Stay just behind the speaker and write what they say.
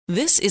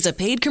This is a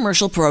paid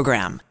commercial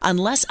program.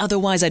 Unless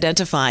otherwise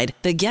identified,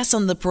 the guests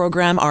on the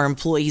program are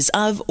employees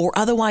of or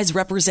otherwise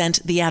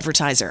represent the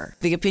advertiser.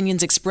 The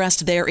opinions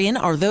expressed therein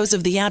are those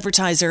of the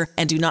advertiser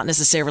and do not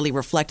necessarily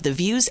reflect the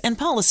views and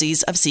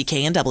policies of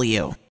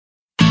CKNW.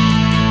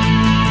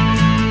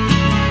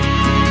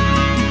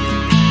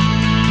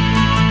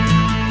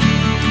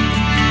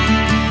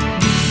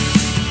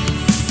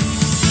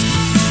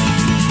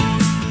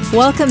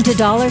 Welcome to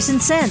Dollars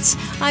and Cents.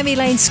 I'm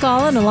Elaine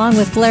Scollin along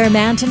with Blair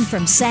Manton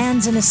from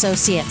Sands &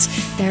 Associates.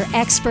 They're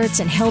experts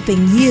in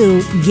helping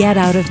you get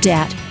out of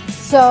debt.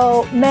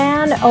 So,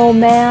 man, oh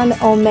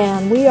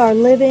man, we are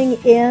living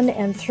in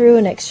and through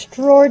an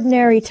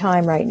extraordinary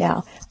time right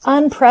now.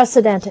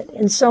 Unprecedented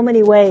in so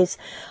many ways.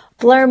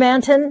 Blair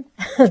Manton,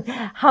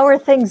 how are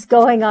things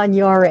going on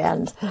your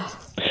end?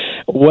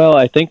 Well,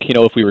 I think,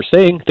 if we were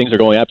saying things are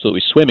going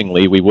absolutely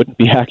swimmingly, we wouldn't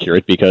be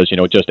accurate because,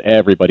 just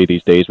everybody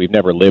these days, we've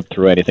never lived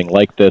through anything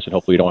like this, and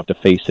hopefully we don't have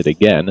to face it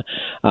again.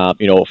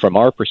 From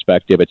our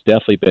perspective, it's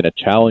definitely been a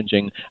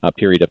challenging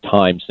period of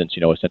time since,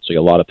 essentially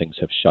a lot of things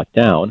have shut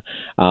down.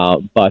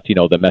 But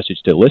the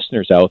message to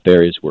listeners out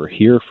there is we're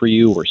here for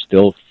you. We're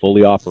still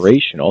fully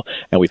operational,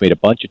 and we've made a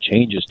bunch of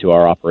changes to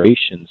our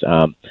operations,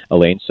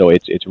 Elaine. So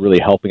it's really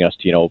helping us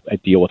to,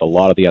 deal with a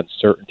lot of the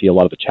uncertainty, a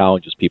lot of the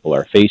challenges people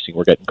are facing.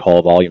 We're getting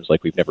call volumes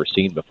like we've never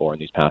seen before in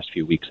these past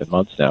few weeks and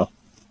months now.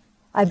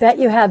 I bet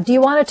you have. Do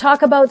you want to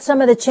talk about some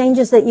of the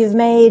changes that you've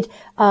made?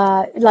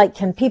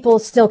 Can people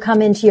still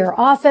come into your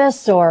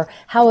office, or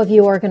how have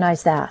you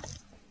organized that?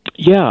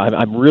 Yeah,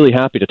 I'm really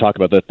happy to talk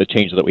about the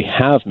changes that we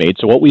have made.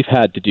 So what we've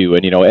had to do,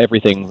 and,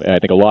 everything, I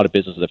think a lot of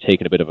businesses have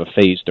taken a bit of a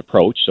phased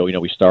approach. So,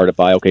 we started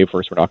by,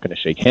 first we're not going to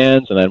shake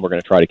hands, and then we're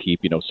going to try to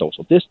keep,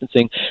 social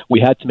distancing. We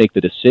had to make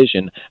the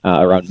decision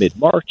around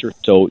mid-March or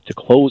so to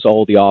close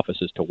all the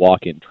offices to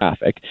walk-in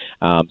traffic.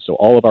 So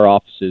all of our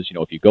offices,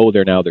 if you go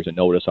there now, there's a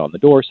notice on the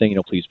door saying,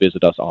 please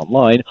visit us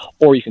online,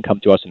 or you can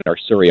come to us in our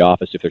Surrey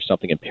office if there's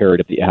something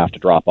imperative that you have to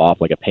drop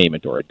off, like a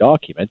payment or a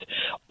document.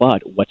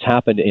 But what's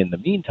happened in the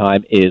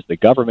meantime is the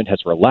government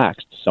has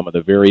relaxed some of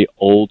the very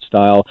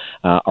old-style,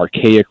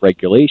 archaic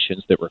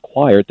regulations that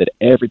required that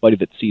everybody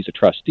that sees a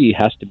trustee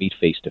has to meet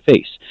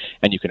face-to-face.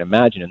 And you can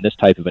imagine in this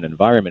type of an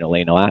environment,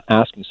 Elaine,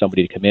 asking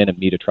somebody to come in and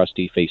meet a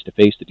trustee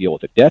face-to-face to deal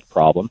with a debt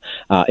problem,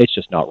 it's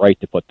just not right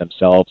to put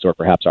themselves or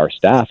perhaps our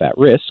staff at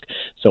risk.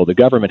 So the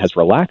government has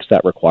relaxed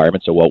that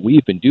requirement. So what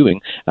we've been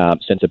doing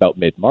since about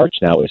mid-March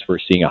now is we're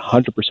seeing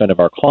 100% of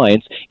our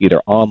clients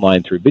either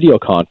online through video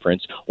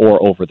conference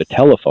or over the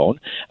telephone.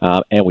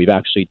 And we've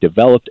actually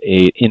developed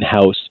a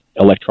in-house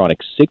electronic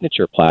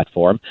signature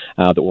platform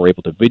that we're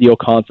able to video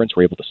conference.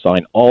 We're able to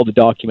sign all the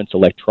documents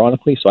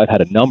electronically. So I've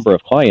had a number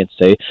of clients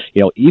say,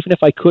 even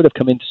if I could have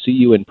come in to see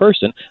you in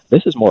person,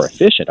 this is more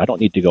efficient. I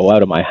don't need to go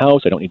out of my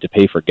house. I don't need to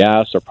pay for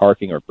gas or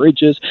parking or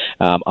bridges.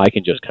 I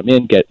can just come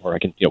in, I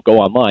can go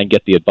online,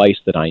 get the advice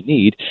that I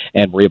need,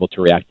 and we're able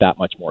to react that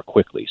much more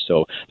quickly.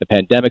 So the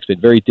pandemic's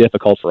been very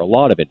difficult for a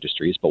lot of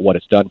industries, but what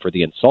it's done for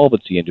the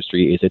insolvency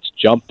industry is it's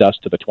jumped us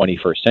to the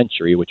 21st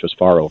century, which was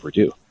far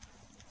overdue.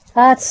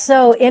 That's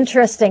so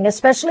interesting,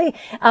 especially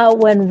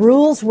when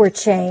rules were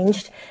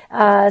changed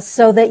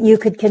so that you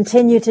could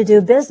continue to do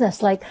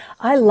business.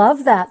 I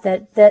love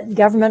that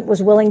government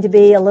was willing to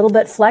be a little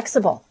bit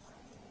flexible.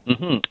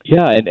 Mm-hmm.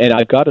 Yeah, and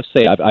I've got to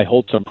say, I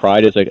hold some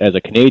pride as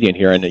a Canadian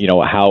here, and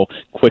how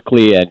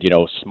quickly and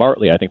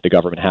smartly I think the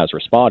government has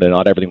responded.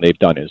 Not everything they've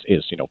done is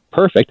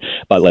perfect,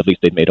 but at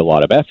least they've made a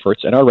lot of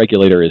efforts. And our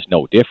regulator is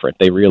no different.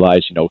 They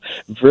realize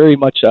very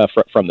much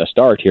from the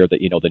start here that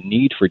the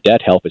need for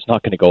debt help is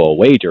not going to go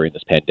away during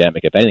this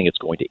pandemic. If anything, it's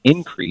going to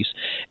increase.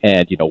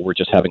 And we're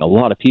just having a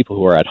lot of people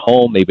who are at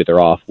home. Maybe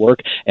they're off work,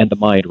 and the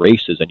mind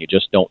races, and you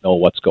just don't know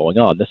what's going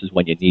on. This is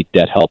when you need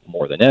debt help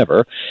more than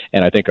ever.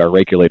 And I think our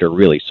regulator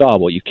really saw,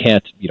 well, you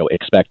can't,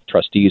 expect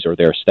trustees or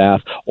their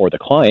staff or the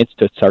clients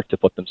to start to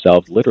put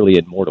themselves literally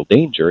in mortal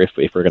danger if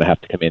we're going to have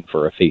to come in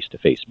for a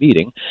face-to-face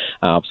meeting.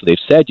 So they've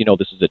said,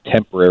 this is a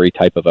temporary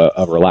type of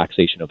a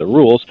relaxation of the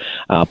rules.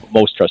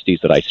 Most trustees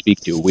that I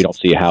speak to, we don't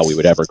see how we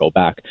would ever go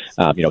back,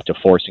 to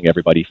forcing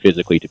everybody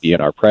physically to be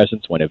in our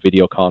presence. When a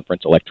video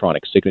conference,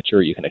 electronic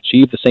signature, you can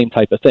achieve the same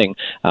type of thing.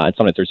 And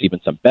sometimes there's even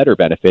some better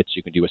benefits.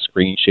 You can do a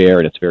screen share,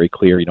 and it's very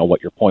clear,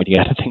 what you're pointing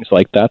at and things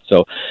like that.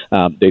 So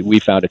we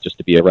found it just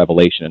to be a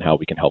revelation in how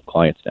we can help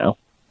clients now.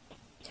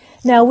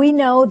 Now, we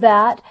know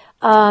that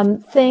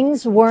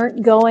things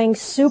weren't going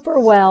super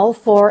well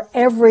for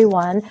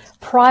everyone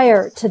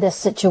prior to this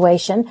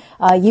situation.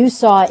 You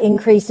saw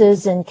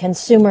increases in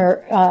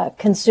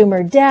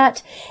consumer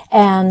debt,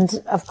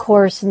 and of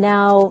course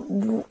now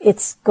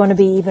it's going to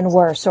be even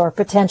worse, or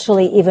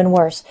potentially even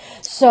worse.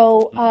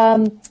 So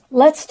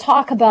let's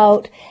talk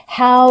about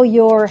how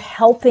you're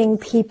helping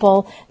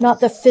people,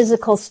 not the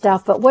physical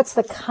stuff, but what's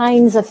the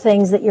kinds of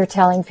things that you're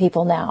telling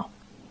people now?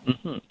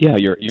 Yeah,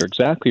 you're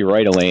exactly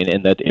right, Elaine,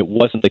 in that it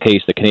wasn't the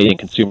case the Canadian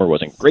consumer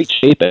was in great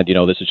shape and,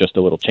 this is just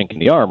a little chink in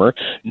the armor.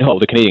 No,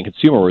 the Canadian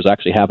consumer was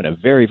actually having a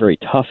very, very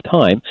tough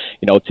time,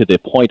 to the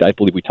point, I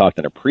believe we talked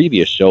on a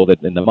previous show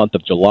that in the month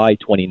of July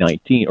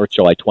 2019 or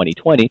July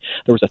 2020,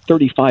 there was a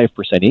 35%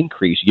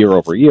 increase year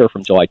over year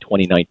from July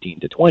 2019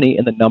 to 20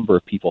 in the number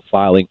of people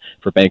filing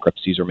for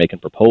bankruptcies or making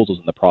proposals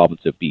in the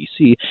province of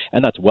BC,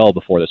 and that's well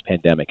before this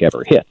pandemic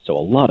ever hit. So a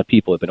lot of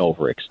people have been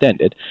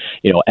overextended.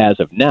 As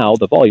of now,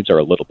 the volumes are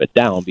a little bit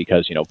down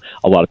because,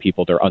 a lot of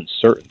people, they're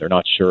uncertain. They're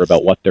not sure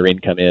about what their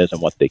income is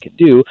and what they can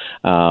do.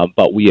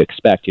 But we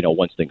expect,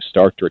 once things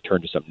start to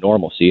return to some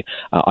normalcy,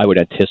 I would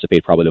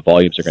anticipate probably the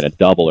volumes are going to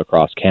double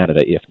across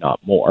Canada, if not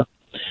more.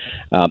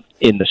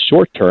 In the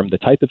short term, the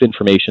type of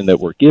information that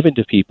we're given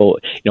to people,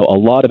 a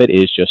lot of it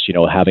is just,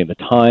 having the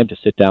time to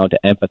sit down, to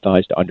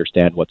empathize, to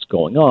understand what's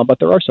going on. But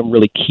there are some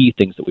really key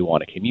things that we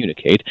want to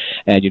communicate.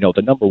 And,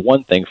 the number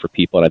one thing for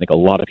people, and I think a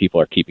lot of people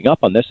are keeping up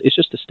on this, is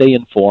just to stay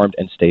informed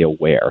and stay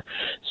aware.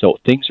 So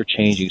things are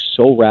changing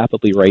so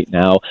rapidly right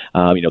now.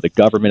 The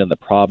government and the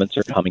province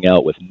are coming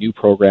out with new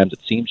programs.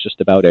 It seems just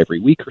about every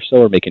week or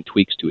so are making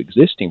tweaks to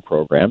existing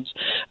programs.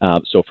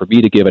 So for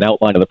me to give an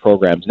outline of the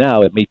programs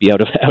now, it may be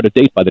out of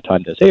date by the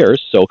time this airs.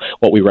 So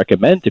what we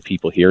recommend to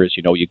people here is,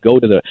 you go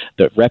to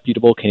the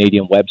reputable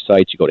Canadian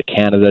websites, you go to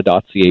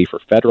canada.ca for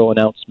federal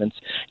announcements,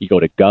 you go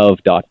to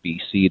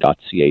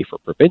gov.bc.ca for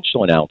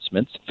provincial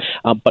announcements,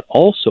 but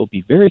also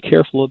be very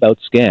careful about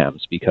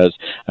scams because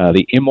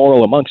the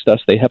immoral amongst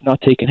us, they have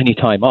not taken any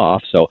time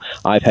off. So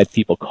I've had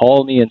people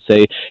call me and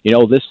say,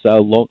 this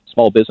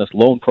small business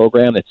loan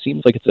program, it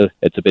seems like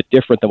it's a bit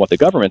different than what the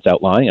government's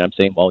outlining. And I'm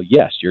saying, well,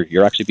 yes,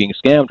 you're actually being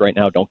scammed right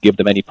now. Don't give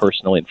them any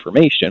personal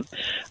information.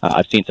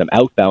 I've seen some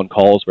outbound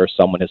calls where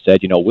someone has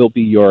said, we'll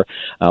be your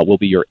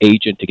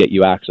agent to get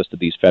you access to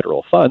these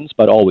federal funds,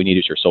 but all we need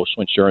is your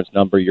social insurance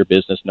number, your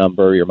business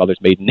number, your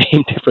mother's maiden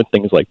name, different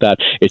things like that.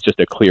 It's just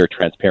a clear,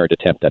 transparent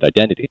attempt at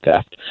identity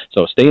theft.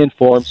 So stay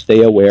informed,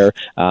 stay aware,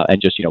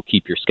 and just,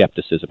 keep your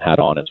skepticism hat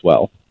on as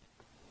well.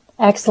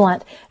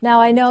 Excellent. Now,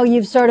 I know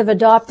you've sort of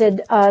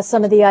adopted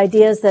some of the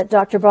ideas that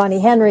Dr.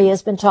 Bonnie Henry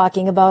has been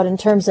talking about in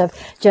terms of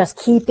just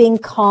keeping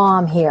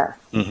calm here.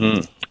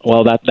 Mm-hmm.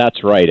 Well,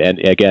 that's right. And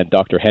again,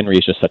 Dr. Henry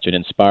is just such an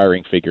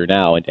inspiring figure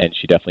now, and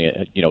she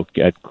definitely,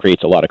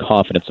 creates a lot of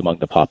confidence among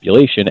the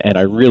population. And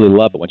I really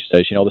love it when she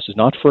says, this is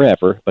not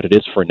forever, but it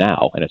is for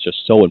now. And it's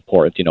just so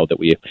important, that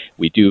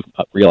we do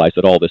realize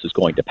that all this is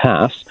going to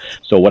pass.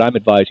 So what I'm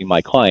advising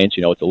my clients,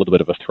 it's a little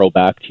bit of a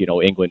throwback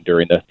to, England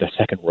during the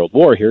Second World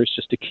War here, is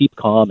just to keep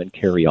calm and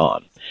carry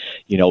on.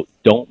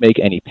 Don't make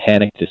any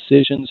panic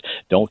decisions.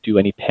 Don't do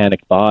any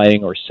panic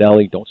buying or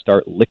selling. Don't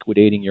start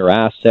liquidating your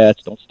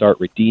assets. Don't start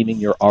redeeming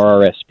your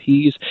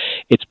RRSPs.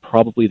 It's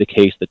probably the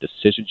case that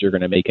decisions you're going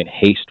to make in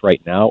haste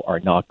right now are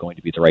not going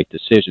to be the right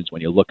decisions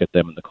when you look at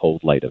them in the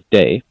cold light of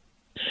day.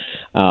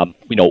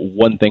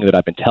 One thing that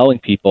I've been telling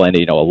people, and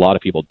a lot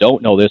of people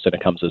don't know this, and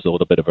it comes as a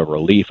little bit of a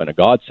relief and a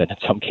godsend in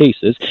some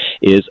cases,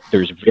 is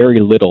there's very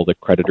little that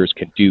creditors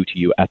can do to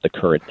you at the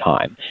current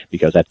time,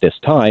 because at this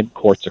time,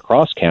 courts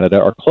across Canada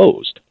are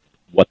closed.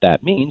 What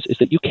that means is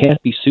that you can't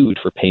be sued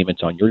for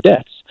payments on your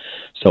debts.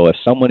 So if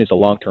someone is a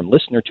long-term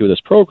listener to this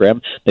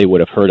program, they would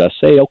have heard us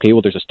say, okay,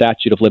 well, there's a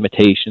statute of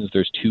limitations.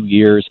 There's 2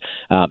 years.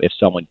 If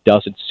someone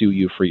doesn't sue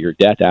you for your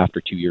debt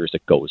after 2 years,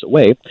 it goes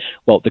away.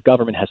 Well, the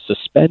government has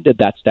suspended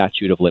that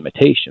statute of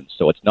limitations.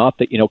 So it's not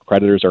that,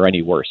 creditors are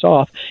any worse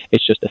off.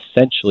 It's just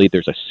essentially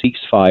there's a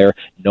ceasefire.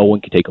 No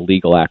one can take a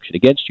legal action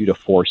against you to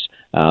force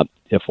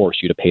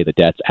you to pay the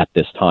debts at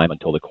this time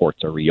until the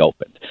courts are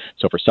reopened.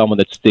 So for someone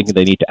that's thinking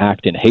they need to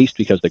act in haste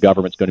because the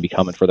government's going to be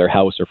coming for their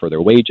house or for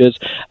their wages,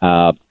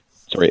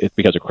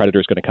 because a creditor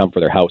is going to come for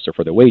their house or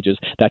for their wages,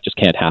 that just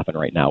can't happen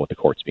right now with the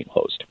courts being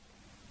closed.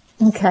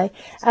 Okay.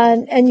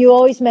 And you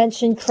always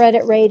mention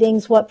credit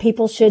ratings, what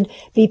people should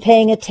be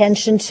paying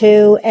attention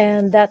to,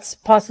 and that's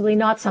possibly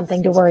not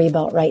something to worry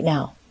about right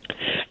now.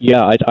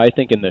 Yeah, I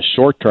think in the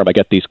short term, I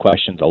get these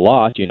questions a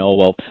lot.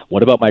 Well,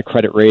 what about my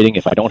credit rating?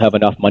 If I don't have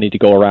enough money to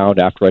go around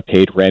after I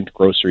paid rent,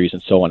 groceries,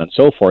 and so on and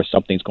so forth,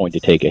 something's going to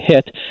take a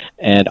hit.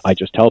 And I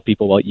just tell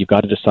people, well, you've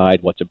got to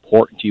decide what's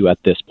important to you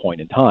at this point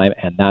in time,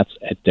 and that's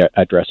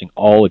addressing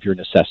all of your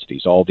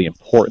necessities, all the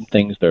important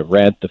things, the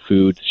rent, the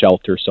food,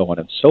 shelter, so on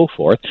and so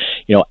forth.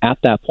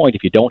 At that point,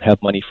 if you don't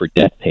have money for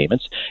debt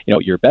payments,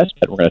 your best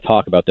bet, we're going to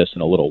talk about this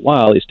in a little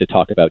while, is to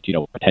talk about,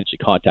 potentially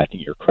contacting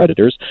your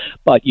creditors.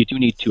 But you do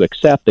need to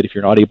accept that if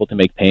you're not able to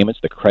make payments,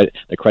 the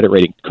credit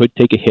rating could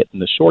take a hit in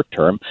the short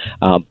term,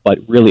 but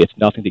really it's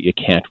nothing that you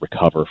can't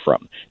recover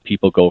from.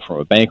 People go from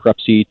a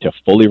bankruptcy to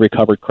fully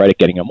recovered credit,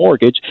 getting a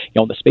mortgage,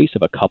 in the space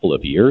of a couple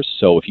of years.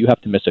 So if you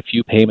have to miss a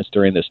few payments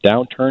during this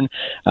downturn,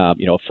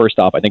 first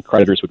off, I think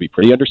creditors would be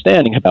pretty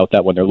understanding about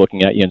that when they're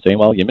looking at you and saying,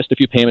 well, you missed a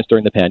few payments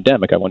during the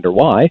pandemic. I wonder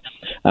why.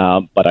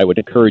 But I would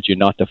encourage you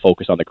not to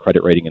focus on the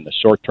credit rating in the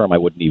short term. I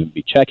wouldn't even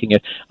be checking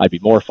it. I'd be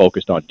more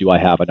focused on, do I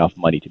have enough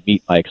money to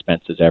meet my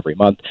expenses every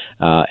month?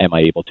 Am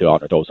I able to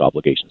honor those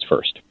obligations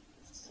first?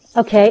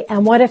 Okay,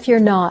 and what if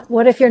you're not?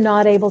 What if you're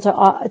not able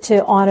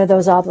to honor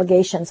those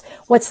obligations?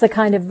 What's the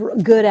kind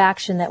of good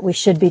action that we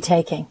should be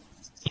taking?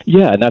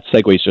 Yeah, and that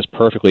segues just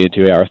perfectly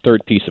into our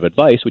third piece of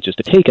advice, which is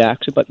to take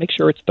action, but make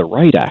sure it's the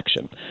right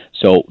action.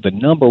 So the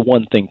number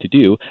one thing to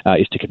do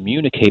is to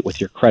communicate with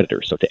your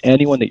creditors. So to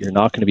anyone that you're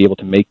not going to be able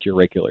to make your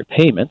regular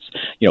payments,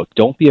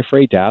 don't be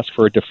afraid to ask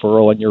for a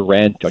deferral on your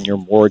rent, on your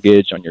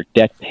mortgage, on your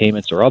debt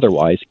payments, or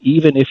otherwise,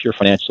 even if your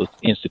financial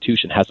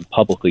institution hasn't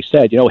publicly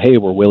said, hey,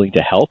 we're willing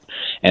to help.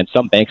 And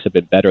some banks have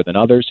been better than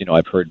others.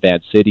 I've heard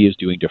Van City is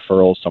doing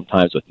deferrals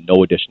sometimes with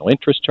no additional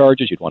interest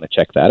charges. You'd want to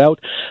check that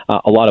out.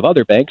 A lot of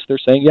other banks, they're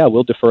saying, yeah,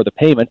 we'll defer the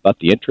payment, but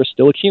the interest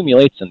still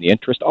accumulates, and the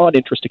interest on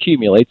interest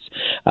accumulates.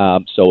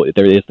 So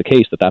there is the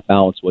case that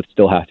balance would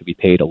still have to be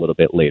paid a little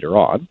bit later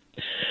on.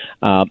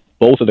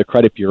 Both of the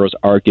credit bureaus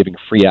are giving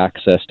free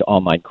access to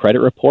online credit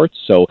reports.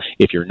 So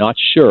if you're not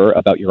sure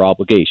about your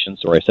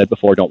obligations, or I said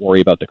before, don't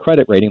worry about the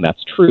credit rating,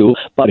 that's true.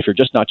 But if you're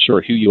just not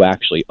sure who you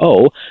actually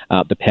owe,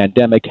 the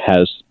pandemic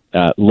has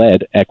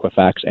led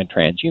Equifax and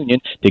TransUnion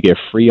to give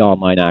free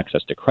online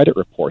access to credit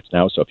reports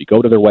now. So if you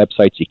go to their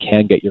websites, you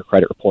can get your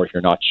credit report if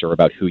you're not sure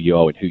about who you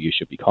owe and who you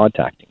should be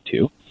contacting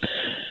to.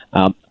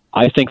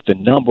 I think the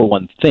number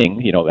one thing,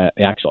 the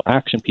actual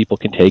action people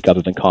can take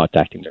other than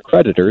contacting their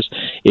creditors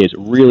is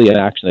really an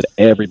action that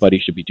everybody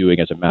should be doing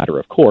as a matter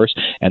of course,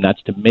 and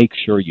that's to make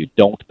sure you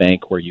don't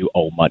bank where you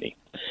owe money.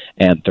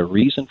 And the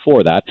reason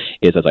for that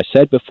is, as I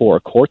said before,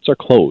 courts are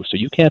closed, so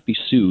you can't be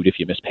sued if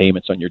you miss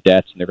payments on your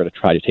debts and they're going to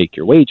try to take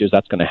your wages.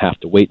 That's going to have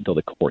to wait until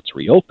the courts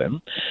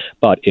reopen.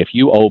 But if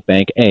you owe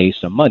Bank A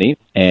some money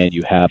and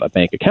you have a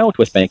bank account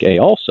with Bank A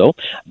also,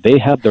 they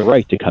have the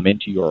right to come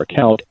into your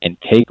account and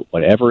take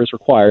whatever is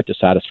required to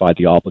satisfy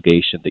the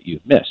obligation that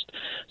you've missed.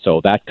 So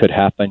that could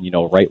happen,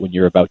 right when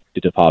you're about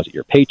to deposit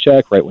your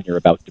paycheck, right when you're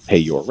about to pay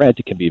your rent.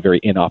 It can be a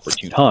very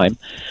inopportune time.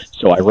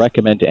 So I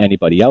recommend to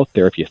anybody out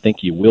there, if you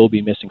think you will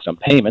be missing some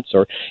payments,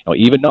 or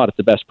even not, it's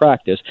the best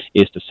practice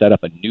is to set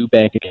up a new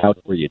bank account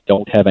where you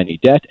don't have any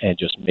debt and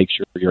just make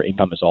sure your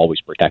income is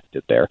always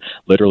protected there.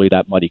 Literally,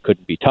 that money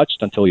couldn't be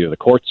touched until the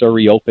courts are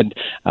reopened,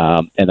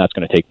 and that's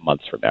going to take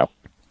months from now.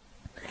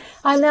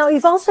 Now,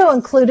 you've also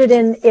included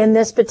in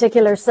this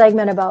particular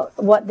segment about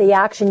what the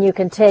action you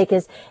can take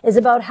is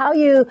about how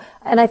you,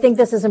 and I think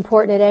this is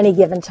important at any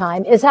given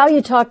time, is how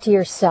you talk to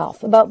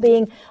yourself, about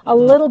being a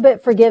little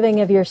bit forgiving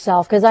of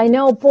yourself. Because I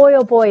know, boy,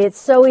 oh boy, it's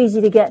so easy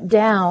to get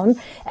down,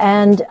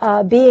 and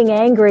being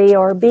angry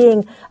or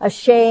being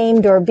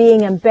ashamed or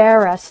being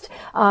embarrassed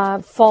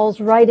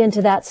falls right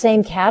into that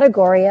same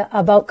category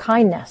about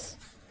kindness.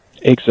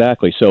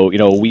 Exactly. So,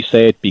 we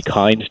say it, be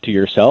kind to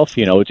yourself.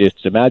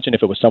 Just imagine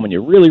if it was someone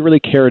you really, really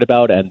cared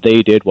about and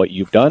they did what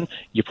you've done,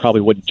 you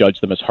probably wouldn't judge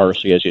them as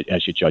harshly as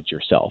you judge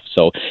yourself.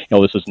 So,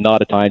 this is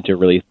not a time to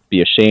really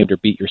be ashamed or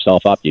beat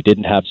yourself up. You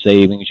didn't have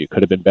savings. You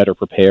could have been better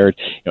prepared.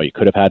 You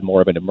could have had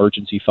more of an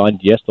emergency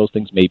fund. Yes, those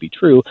things may be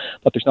true,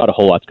 but there's not a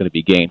whole lot's going to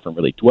be gained from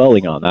really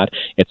dwelling on that.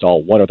 It's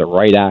all, what are the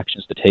right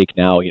actions to take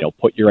now?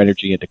 Put your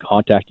energy into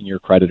contacting your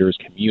creditors,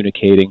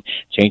 communicating,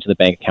 changing the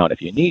bank account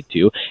if you need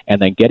to, and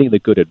then getting the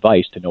good advice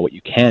to know what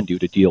you can do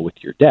to deal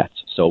with your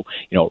debts. So,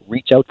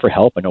 reach out for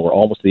help. I know we're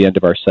almost at the end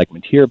of our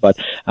segment here, but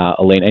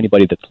Elaine,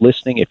 anybody that's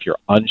listening, if you're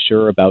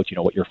unsure about,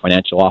 what your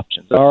financial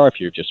options are, if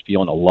you're just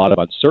feeling a lot of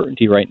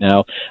uncertainty right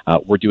now,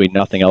 we're doing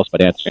nothing else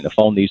but answering the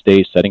phone these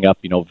days, setting up,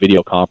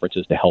 video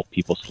conferences to help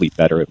people sleep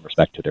better in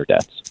respect to their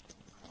debts.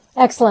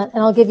 Excellent.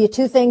 And I'll give you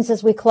two things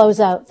as we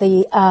close out.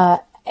 The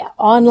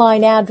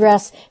online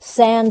address,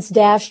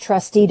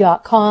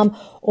 sands-trustee.com,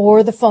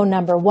 or the phone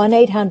number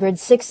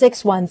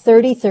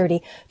 1-800-661-3030,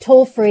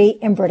 toll free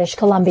in British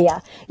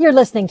Columbia. You're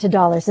listening to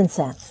Dollars and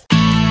Cents.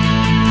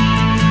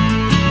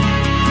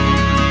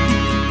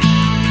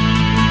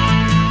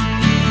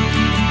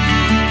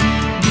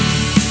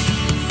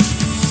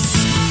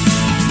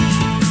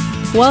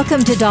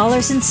 Welcome to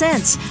Dollars and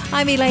Cents.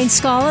 I'm Elaine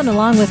Scollin,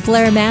 along with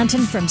Blair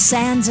Manton from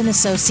Sands &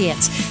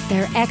 Associates.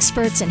 They're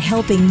experts in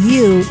helping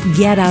you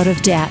get out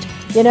of debt.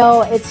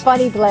 It's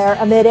funny, Blair,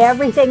 amid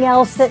everything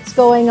else that's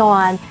going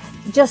on,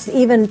 just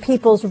even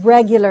people's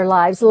regular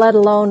lives, let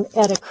alone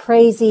at a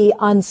crazy,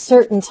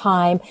 uncertain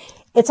time,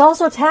 it's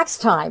also tax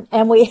time,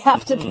 and we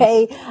have to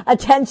pay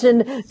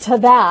attention to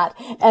that.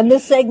 And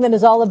this segment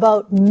is all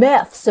about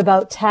myths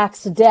about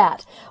tax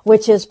debt,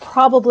 which is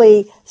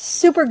probably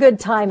super good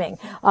timing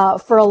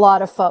for a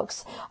lot of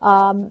folks.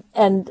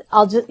 And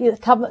I'll just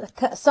some of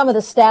the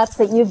stats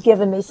that you've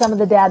given me, some of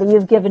the data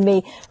you've given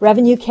me.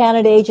 Revenue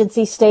Canada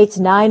agency states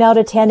 9 out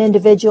of 10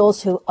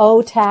 individuals who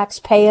owe tax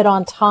pay it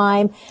on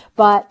time.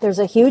 But there's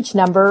a huge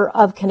number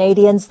of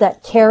Canadians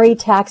that carry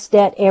tax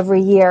debt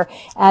every year,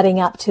 adding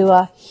up to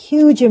a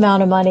huge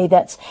amount of money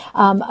that's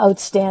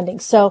outstanding.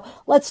 So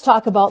let's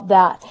talk about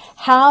that.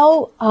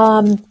 How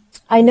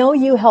I know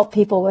you help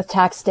people with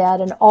tax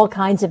debt and all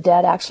kinds of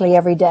debt actually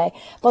every day,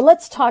 but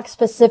let's talk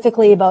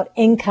specifically about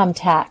income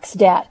tax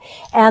debt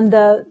and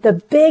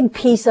the big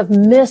piece of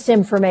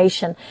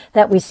misinformation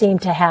that we seem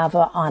to have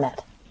on it.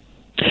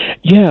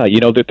 Yeah,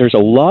 there's a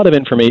lot of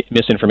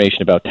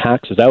misinformation about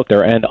taxes out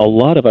there, and a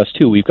lot of us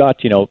too. We've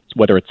got,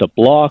 whether it's a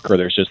block or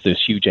there's just this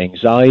huge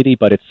anxiety,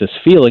 but it's this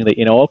feeling that,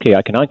 okay,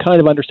 I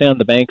kind of understand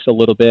the banks a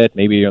little bit.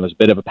 Maybe there's a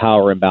bit of a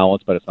power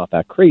imbalance, but it's not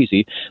that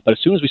crazy. But as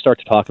soon as we start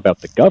to talk about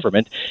the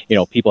government,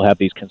 people have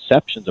these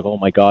conceptions of, oh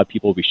my God,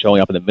 people will be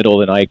showing up in the middle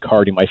of the night,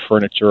 carting my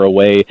furniture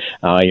away,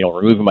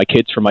 removing my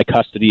kids from my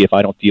custody if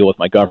I don't deal with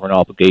my government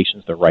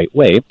obligations the right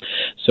way.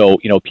 So,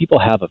 people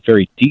have a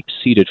very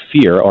deep-seated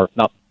fear, or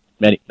not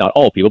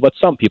all people, but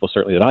some people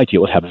certainly that I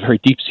deal with have a very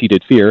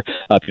deep-seated fear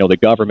of, the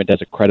government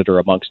as a creditor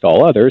amongst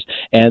all others,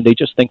 and they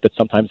just think that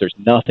sometimes there's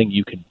nothing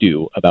you can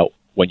do about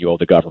when you owe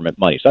the government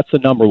money. So that's the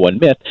number one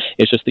myth.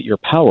 It's just that you're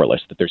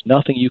powerless, that there's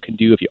nothing you can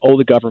do if you owe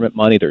the government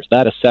money. There's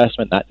that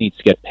assessment that needs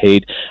to get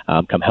paid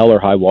come hell or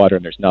high water,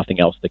 and there's nothing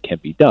else that can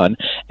be done.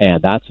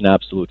 And that's an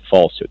absolute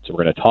falsehood. So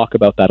we're going to talk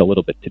about that a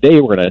little bit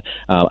today. We're going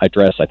to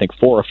address, I think,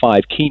 4 or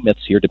 5 key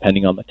myths here,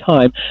 depending on the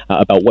time,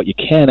 about what you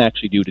can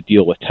actually do to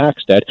deal with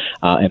tax debt,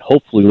 and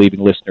hopefully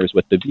leaving listeners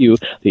with the view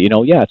that,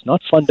 it's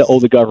not fun to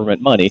owe the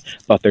government money,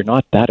 but they're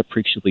not that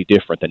appreciably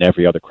different than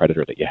every other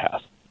creditor that you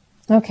have.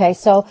 Okay,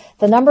 so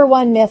the number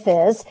one myth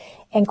is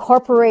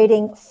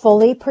incorporating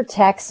fully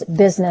protects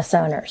business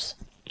owners.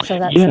 So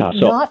that's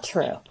not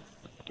true.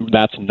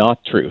 That's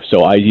not true.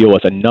 So I deal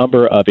with a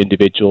number of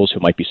individuals who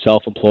might be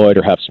self-employed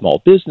or have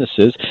small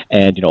businesses,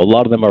 and, a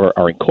lot of them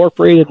are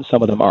incorporated and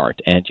some of them aren't.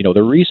 And,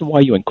 the reason why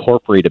you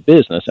incorporate a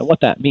business, and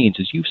what that means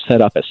is you've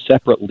set up a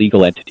separate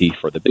legal entity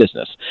for the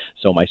business.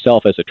 So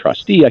myself as a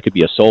trustee, I could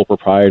be a sole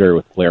proprietor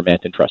with Blair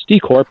Manton Trustee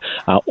Corp,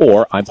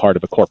 or I'm part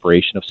of a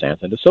corporation of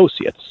Sands and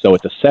Associates. So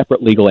it's a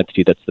separate legal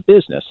entity that's the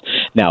business.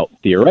 Now,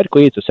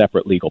 theoretically, it's a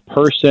separate legal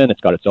person.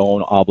 It's got its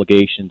own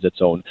obligations,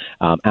 its own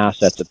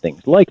assets and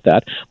things like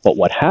that. But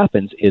what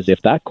happens is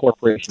if that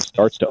corporation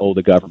starts to owe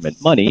the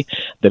government money,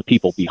 the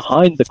people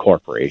behind the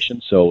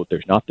corporation, so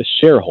there's not the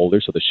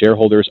shareholders, so the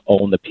shareholders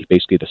own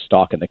basically the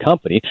stock in the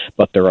company,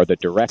 but there are the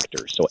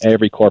directors. So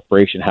every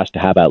corporation has to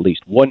have at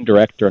least one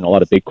director, and a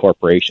lot of big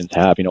corporations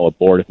have, a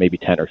board of maybe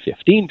 10 or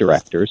 15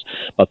 directors,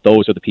 but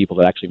those are the people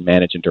that actually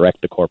manage and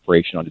direct the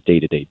corporation on a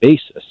day-to-day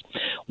basis.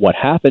 What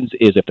happens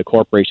is if the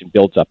corporation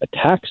builds up a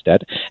tax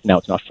debt, now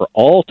it's not for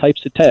all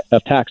types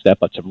of tax debt,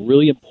 but some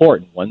really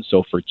important ones.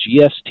 So for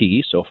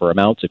GST, so for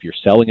amounts, if you're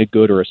selling a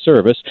good or a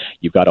service,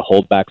 you've got to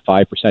hold back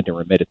 5% and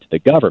remit it to the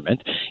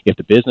government. If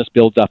the business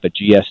builds up a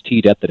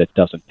GST debt that it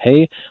doesn't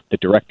pay, the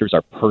directors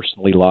are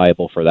personally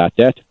liable for that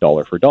debt,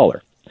 dollar for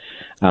dollar.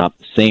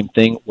 Same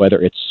thing,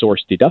 whether it's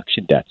source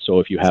deduction debt. So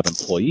if you have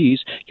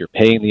employees, you're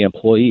paying the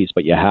employees,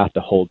 but you have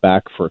to hold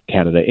back for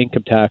Canada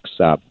income tax,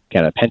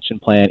 Canada pension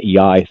plan,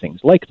 EI,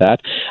 things like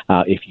that.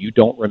 If you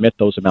don't remit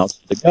those amounts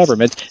to the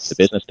government, the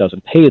business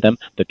doesn't pay them,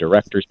 the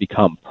directors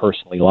become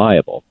personally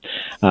liable.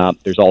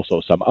 There's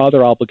also some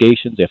other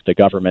obligations. If the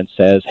government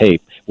says, hey,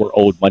 we're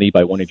owed money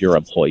by one of your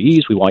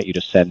employees, we want you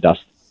to send us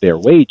their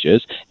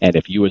wages, and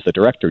if you as the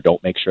director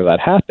don't make sure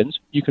that happens,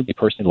 you can be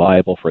personally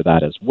liable for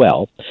that as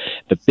well.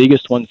 The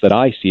biggest ones that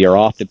I see are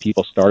often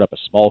people start up a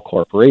small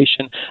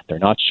corporation, they're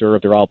not sure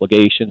of their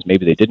obligations,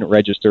 maybe they didn't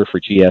register for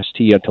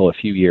GST until a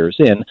few years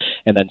in,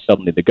 and then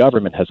suddenly the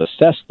government has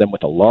assessed them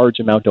with a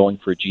large amount owing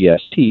for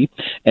GST,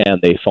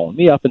 and they phone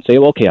me up and say,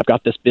 well, okay, I've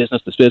got this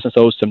business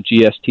owes some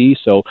GST,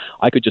 so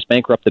I could just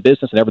bankrupt the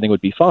business and everything would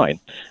be fine.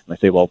 And I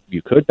say, well,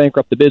 you could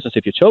bankrupt the business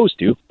if you chose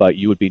to, but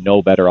you would be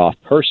no better off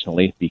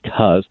personally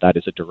because that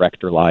is a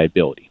director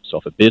liability. So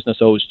if a business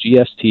owes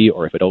GST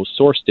or if it owes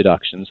source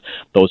deductions,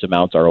 those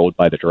amounts are owed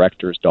by the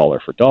directors dollar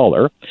for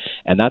dollar.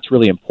 And that's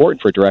really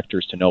important for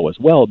directors to know as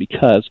well,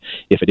 because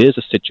if it is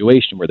a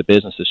situation where the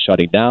business is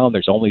shutting down,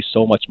 there's only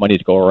so much money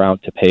to go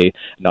around to pay,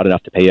 not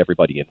enough to pay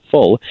everybody in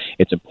full.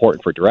 It's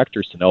important for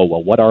directors to know,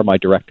 well, what are my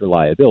director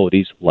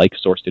liabilities, like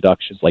source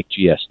deductions, like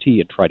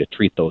GST, and try to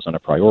treat those on a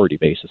priority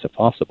basis if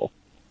possible.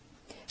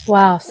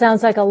 Wow,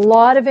 sounds like a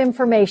lot of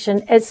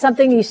information. It's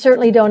something you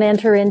certainly don't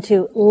enter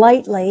into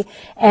lightly.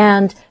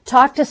 And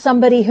talk to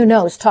somebody who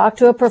knows. Talk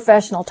to a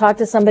professional. Talk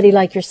to somebody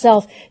like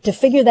yourself to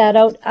figure that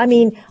out. I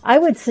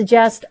would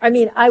ask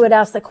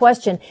the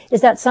question,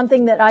 is that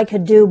something that I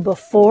could do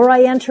before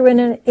I enter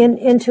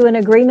into an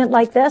agreement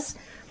like this?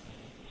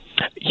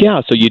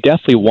 Yeah, so you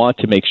definitely want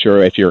to make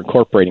sure if you're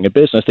incorporating a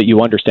business that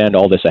you understand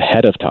all this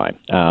ahead of time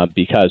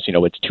because,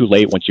 it's too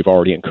late once you've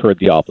already incurred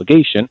the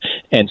obligation.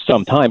 And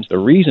sometimes the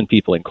reason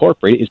people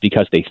incorporate is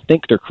because they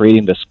think they're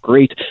creating this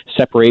great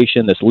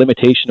separation, this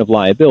limitation of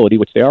liability,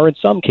 which they are in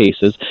some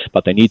cases,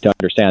 but they need to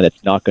understand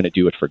it's not going to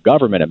do it for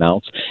government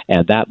amounts.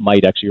 And that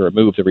might actually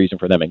remove the reason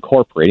for them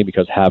incorporating,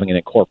 because having an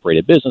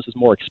incorporated business is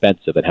more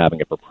expensive than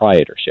having a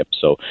proprietorship.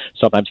 So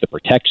sometimes the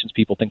protections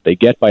people think they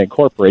get by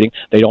incorporating,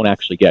 they don't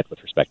actually get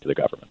with respect to the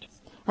government.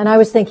 And I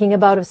was thinking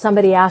about if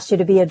somebody asked you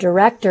to be a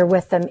director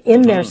with them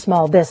in their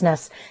small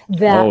business,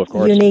 that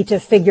you need to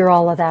figure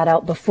all of that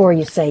out before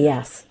you say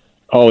yes.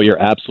 Oh,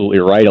 you're absolutely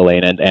right,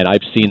 Elaine. And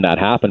I've seen that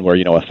happen where,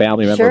 a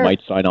family member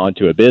might sign on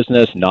to a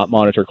business, not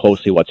monitor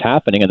closely what's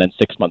happening, and then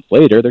 6 months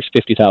later, there's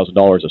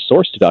 $50,000 of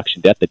source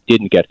deduction debt that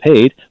didn't get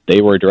paid.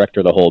 They were a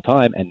director the whole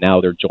time, and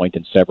now they're joint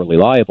and severally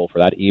liable for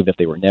that, even if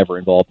they were never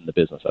involved in the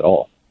business at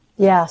all.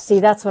 Yeah, see,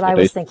 that's what I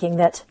was thinking,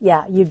 that,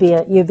 you'd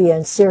be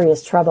in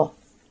serious trouble.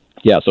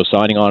 Yeah, so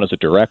signing on as a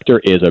director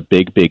is a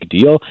big, big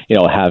deal.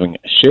 Having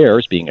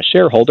shares, being a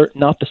shareholder,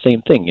 not the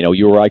same thing.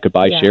 You or I could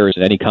buy shares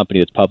in any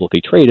company that's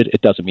publicly traded. It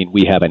doesn't mean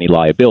we have any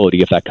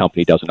liability. If that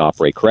company doesn't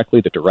operate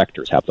correctly, the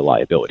directors have the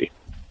liability.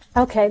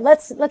 Okay,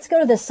 let's go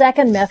to the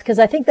second myth, because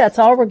I think that's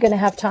all we're going to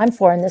have time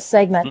for in this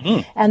segment.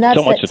 And that's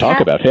so much to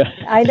talk about. Yeah,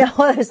 I know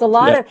there's a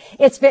lot of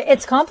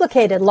it's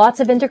complicated. Lots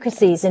of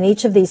intricacies in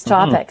each of these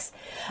topics.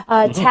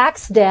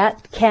 Tax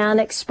debt can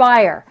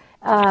expire.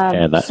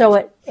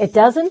 So it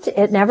doesn't?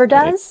 It never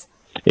does?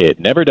 It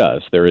never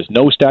does. There is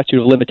no statute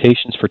of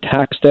limitations for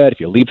tax debt. If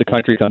you leave the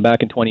country, come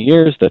back in 20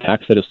 years, the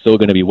tax debt is still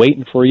going to be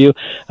waiting for you.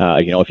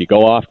 If you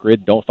go off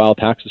grid, don't file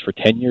taxes for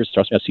 10 years,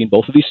 trust me, I've seen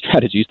both of these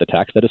strategies. The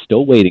tax debt is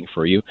still waiting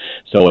for you.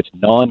 So it's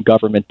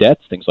non-government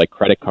debts, things like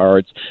credit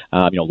cards,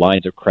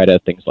 lines of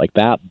credit, things like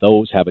that.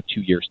 Those have a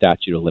 2-year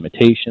statute of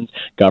limitations.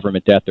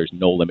 Government debt, there's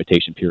no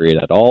limitation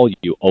period at all.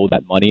 You owe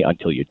that money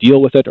until you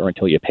deal with it or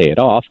until you pay it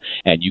off.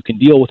 And you can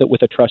deal with it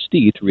with a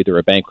trustee through either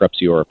a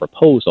bankruptcy or a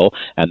proposal.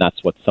 And that's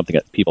something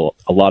that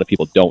a lot of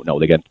people don't know.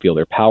 They feel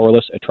they're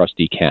powerless. A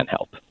trustee can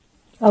help.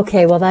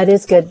 Okay, well, that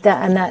is good.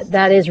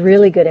 That is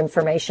really good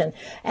information.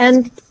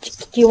 And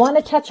do you want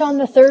to touch on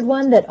the third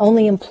one, that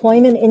only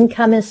employment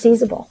income is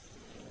seizable?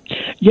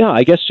 Yeah,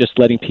 I guess just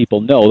letting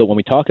people know that when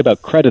we talk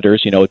about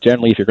creditors,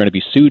 generally if you're going to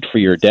be sued for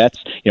your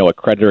debts, a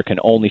creditor can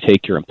only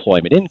take your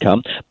employment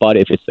income. But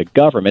if it's the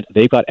government,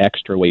 they've got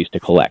extra ways to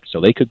collect. So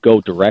they could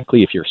go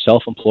directly, if you're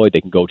self-employed,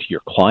 they can go to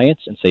your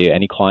clients and say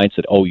any clients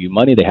that owe you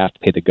money, they have to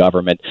pay the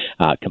government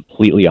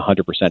completely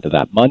 100% of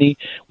that money,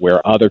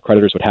 where other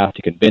creditors would have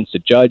to convince a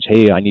judge,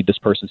 hey, I need this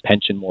person's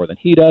pension more than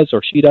he does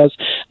or she does.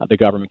 The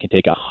government can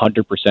take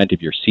 100%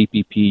 of your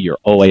CPP, your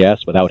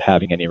OAS, without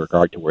having any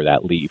regard to where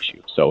that leaves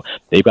you. So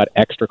they've got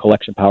extra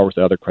collection powers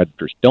that other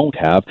creditors don't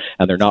have,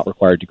 and they're not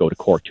required to go to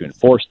court to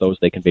enforce those.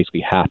 They can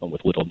basically happen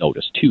with little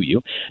notice to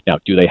you. Now,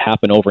 do they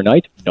happen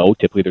overnight? No,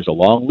 typically there's a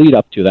long lead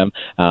up to them,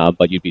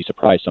 but you'd be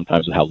surprised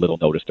sometimes with how little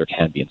notice there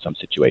can be in some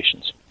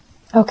situations.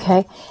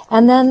 Okay,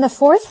 and then the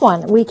fourth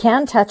one, we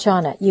can touch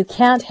on it. You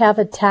can't have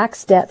a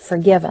tax debt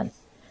forgiven.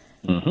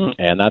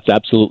 And that's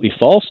absolutely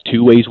false.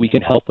 2 ways we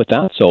can help with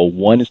that. So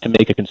one is to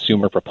make a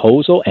consumer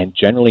proposal, and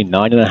generally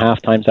 9.5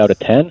 times out of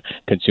 10,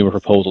 consumer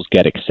proposals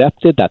get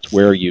accepted. That's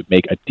where you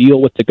make a deal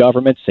with the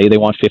government, say they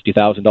want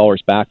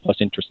 $50,000 back plus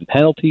interest and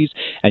penalties,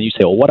 and you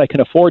say, well, what I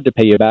can afford to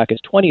pay you back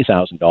is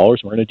 $20,000. We're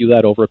going to do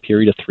that over a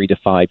period of 3 to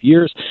 5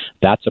 years.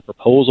 That's a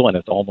proposal, and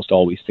it's almost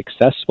always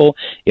successful.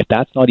 If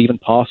that's not even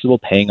possible,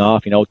 paying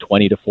off,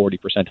 20 to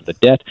 40% of the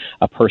debt,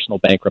 a personal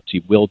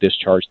bankruptcy will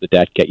discharge the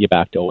debt, get you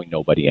back to owing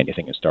nobody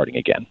anything and starting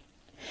again.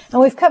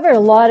 And we've covered a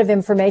lot of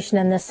information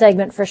in this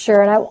segment for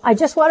sure. And I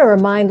just want to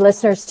remind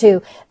listeners,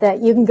 too, that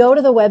you can go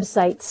to the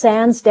website,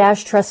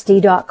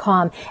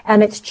 sands-trustee.com,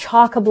 and it's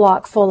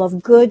chock-a-block full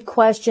of good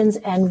questions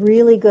and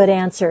really good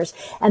answers.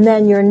 And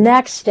then your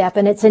next step,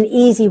 and it's an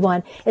easy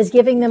one, is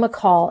giving them a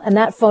call. And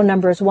that phone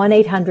number is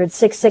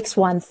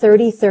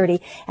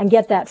 1-800-661-3030, and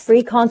get that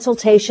free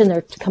consultation.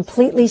 They're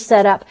completely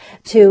set up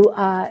to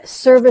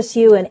service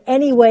you in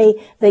any way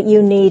that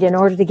you need in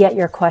order to get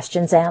your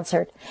questions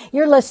answered.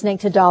 You're listening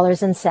to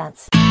Dollars and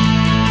Cents.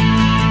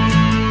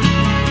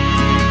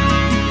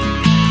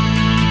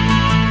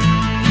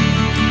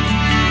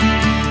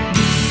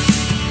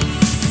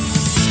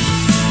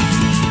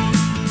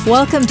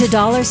 Welcome to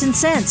Dollars and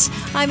Cents.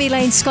 I'm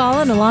Elaine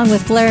Scollin, along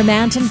with Blair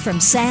Manton from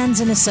Sands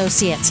 &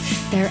 Associates.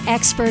 They're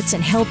experts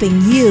in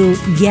helping you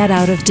get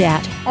out of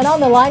debt. And on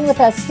the line with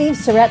us, Steve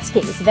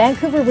Saretsky,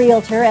 Vancouver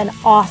realtor and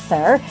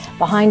author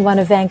behind one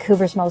of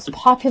Vancouver's most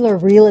popular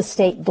real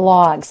estate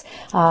blogs,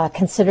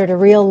 considered a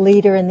real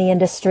leader in the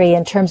industry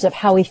in terms of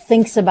how he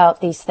thinks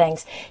about these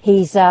things.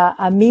 He's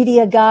a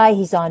media guy.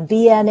 He's on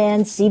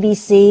BNN,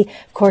 CBC,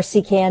 of course,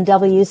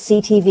 CKNW,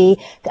 CTV,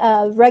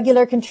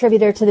 regular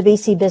contributor to the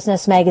BC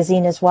Business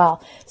Magazine as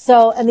well.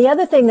 So, and the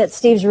other thing that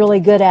Steve's really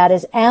good at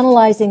is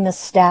analyzing the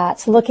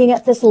stats, looking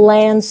at this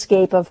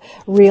landscape of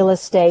real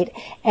estate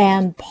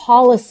and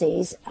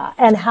policies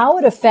and how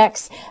it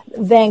affects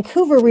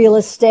Vancouver real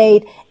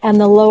estate and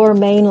the Lower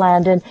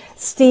Mainland. And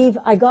Steve,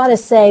 I gotta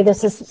say,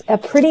 this is a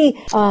pretty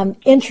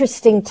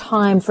interesting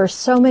time for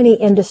so many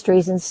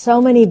industries and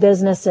so many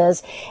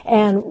businesses,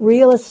 and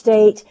real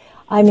estate,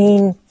 I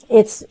mean,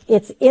 it's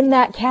in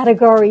that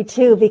category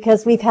too,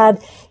 because we've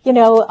had,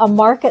 a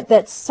market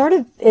that's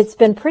it's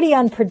been pretty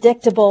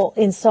unpredictable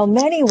in so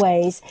many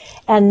ways.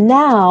 And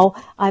now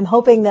I'm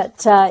hoping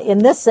that in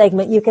this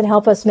segment, you can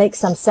help us make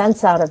some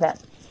sense out of it.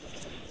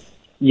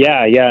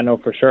 Yeah, no,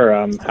 for sure.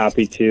 I'm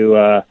happy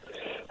to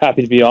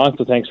be on.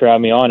 So thanks for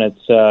having me on.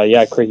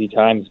 It's, crazy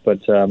times, but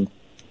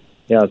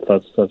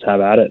let's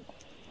have at it.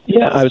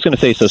 Yeah, I was going to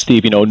say, so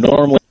Steve,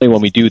 normally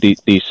when we do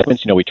these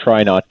segments, we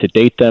try not to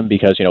date them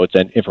because, it's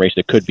information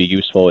that could be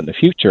useful in the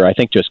future. I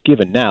think just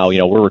given now,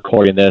 we're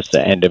recording this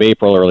at end of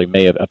April, early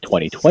May of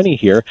 2020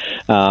 here.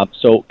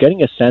 So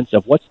getting a sense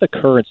of what's the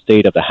current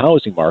state of the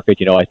housing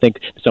market, I think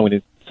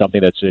something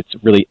that's it's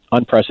really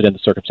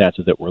unprecedented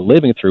circumstances that we're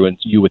living through, and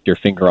you with your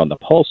finger on the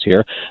pulse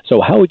here.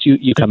 So how would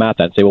you come at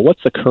that and say, well,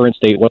 what's the current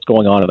state, what's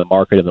going on in the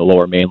market in the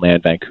lower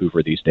mainland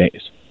Vancouver these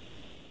days?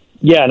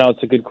 Yeah, no,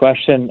 it's a good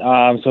question. So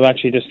I'm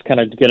actually just kind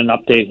of get an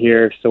update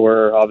here. So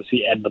we're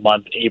obviously end of the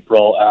month,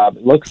 April.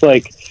 It looks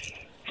like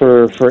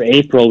for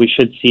April, we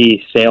should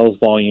see sales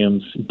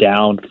volumes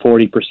down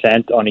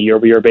 40% on a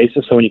year-over-year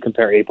basis. So when you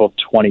compare April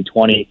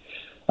 2020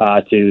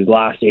 to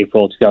last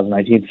April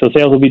 2019, so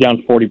sales will be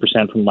down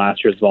 40% from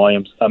last year's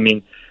volumes. I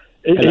mean,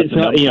 it's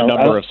not,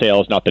 number of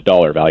sales, not the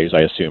dollar values,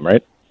 I assume,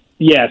 right?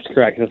 Yes,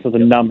 correct. This is the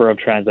number of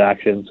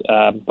transactions.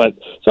 But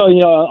so,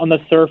 on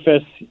the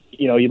surface,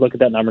 you look at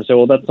that number and say,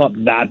 well, that's not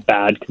that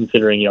bad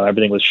considering,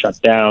 everything was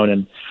shut down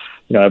and,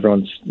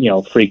 everyone's,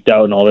 freaked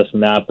out and all this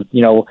and that. But,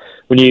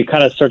 when you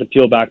kind of start to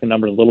peel back the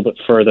numbers a little bit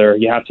further,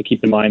 you have to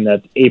keep in mind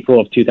that April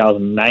of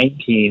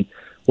 2019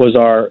 was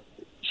our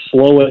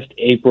slowest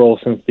April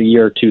since the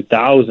year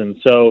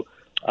 2000. So,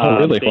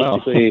 really?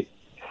 Basically, wow.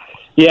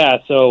 Yeah,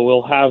 so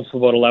we'll have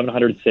about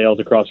 1,100 sales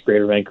across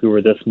Greater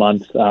Vancouver this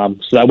month. So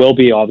that will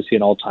be obviously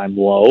an all-time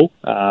low.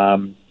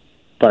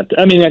 But,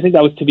 I mean, I think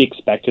that was to be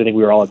expected. I think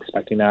we were all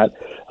expecting that.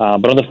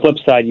 But on the flip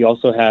side, you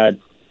also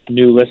had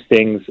new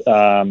listings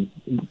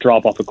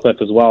drop off a cliff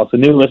as well. So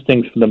new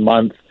listings for the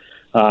month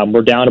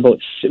were down about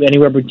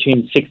anywhere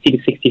between 60 to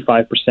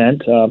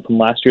 65% from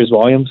last year's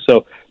volume.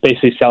 So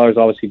basically, sellers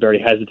obviously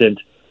very hesitant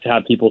to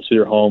have people to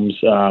their homes,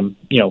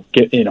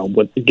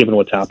 given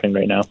what's happening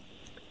right now.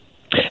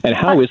 And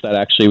how is that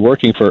actually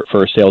working for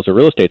sales of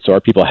real estate? So are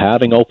people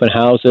having open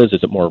houses?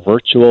 Is it more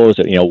virtual? Is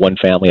it, one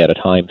family at a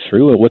time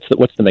through? What's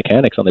the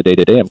mechanics on the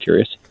day-to-day? I'm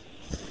curious.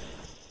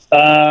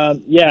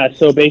 Yeah,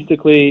 so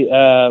basically,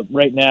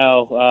 right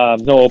now,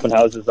 no open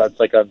houses. That's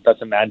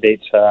a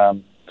mandate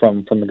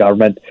from the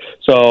government.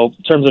 So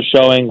in terms of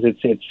showings,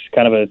 it's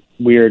kind of a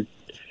weird,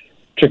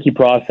 tricky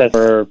process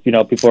where,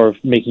 people are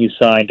making you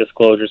sign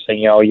disclosures saying,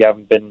 you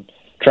haven't been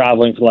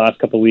traveling for the last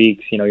couple of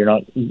weeks, you're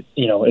not,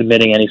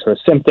 admitting any sort of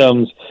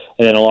symptoms.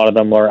 And then a lot of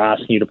them are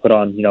asking you to put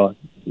on,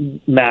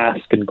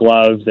 mask and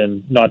gloves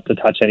and not to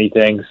touch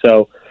anything.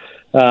 So,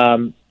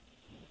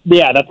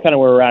 yeah, that's kind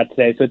of where we're at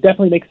today. So it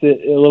definitely makes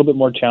it a little bit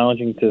more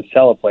challenging to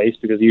sell a place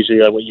because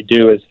usually what you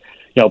do is,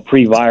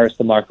 pre-virus,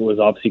 the market was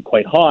obviously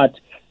quite hot.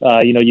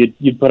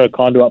 You'd put a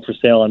condo up for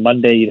sale on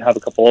Monday, you'd have a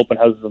couple open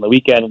houses on the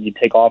weekend, and you'd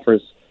take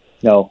offers,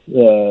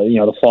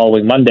 the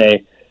following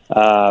Monday.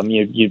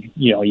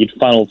 You'd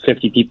funnel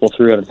 50 people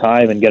through at a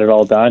time and get it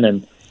all done.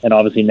 And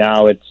obviously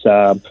now it's,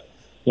 the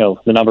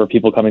number of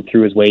people coming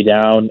through is way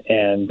down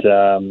and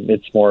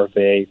it's more of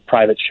a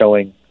private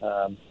showing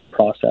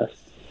process.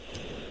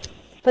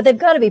 But they've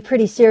got to be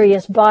pretty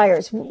serious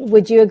buyers.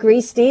 Would you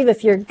agree, Steve,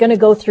 if you're going to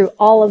go through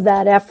all of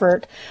that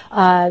effort,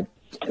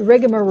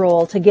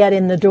 rigmarole to get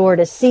in the door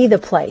to see the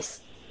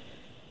place?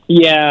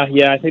 Yeah,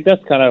 I think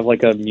that's kind of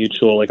like a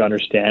mutual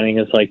understanding.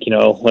 It's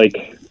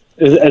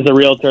as a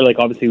realtor,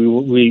 obviously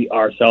we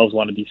ourselves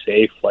want to be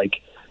safe.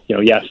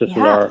 Yes, this is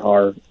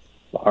our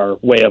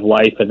way of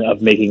life and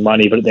of making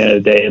money. But at the end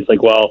of the day, it's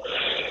well,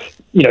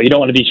 you don't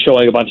want to be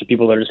showing a bunch of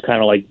people that are just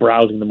kind of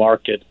browsing the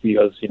market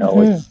because,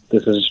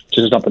 this is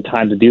just not the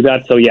time to do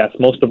that. So yes,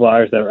 most of the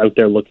buyers that are out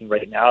there looking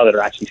right now that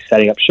are actually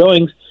setting up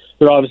showings,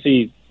 they're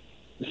obviously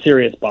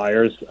serious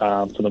buyers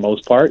for the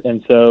most part.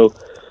 And so,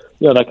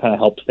 that kind of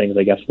helps things,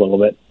 I guess, a little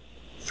bit.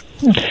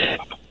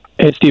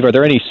 And Steve, are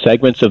there any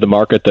segments of the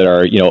market that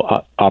are,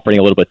 operating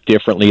a little bit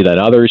differently than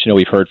others?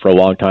 We've heard for a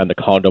long time the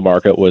condo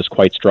market was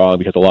quite strong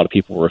because a lot of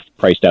people were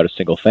priced out of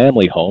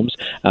single-family homes.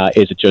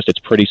 Is it just it's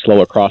pretty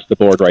slow across the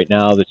board right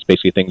now? That's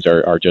basically things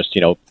are just,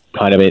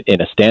 kind of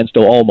in a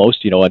standstill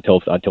almost,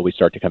 until we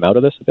start to come out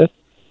of this a bit?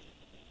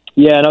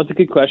 Yeah, no, it's a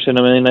good question.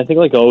 I mean, I think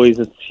always,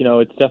 it's,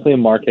 it's definitely a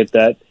market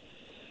that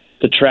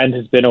the trend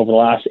has been over the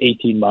last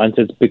 18 months.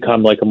 It's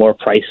become a more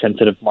price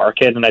sensitive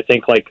market. And I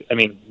think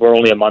we're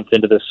only a month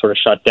into this sort of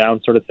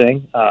shutdown sort of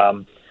thing.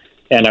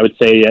 And I would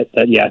say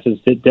that yes,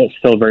 it's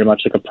still very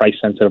much a price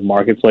sensitive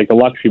market. It's a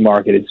luxury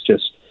market. It's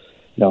just,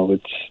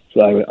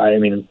 I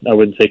mean, I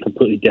wouldn't say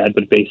completely dead,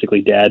 but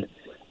basically dead.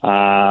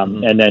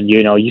 And then,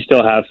 you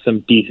still have some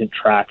decent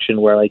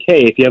traction where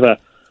hey, if you have a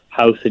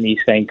house in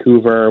East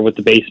Vancouver with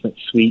the basement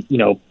suite,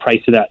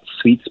 price of that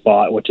sweet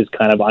spot, which is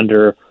kind of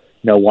under,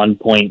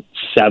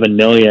 1.7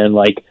 million,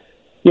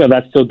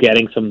 that's still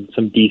getting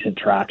some decent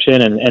traction.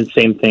 And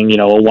same thing,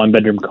 a one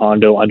bedroom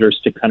condo under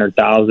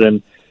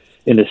 600,000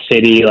 in the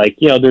city,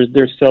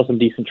 there's still some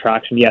decent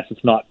traction. Yes,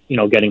 it's not,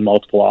 getting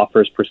multiple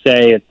offers per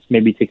se. It's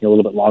maybe taking a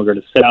little bit longer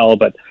to sell,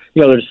 but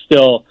there's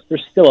still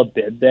a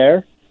bid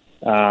there.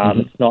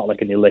 It's not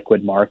like an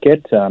illiquid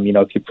market.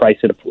 If you price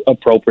it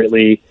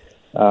appropriately,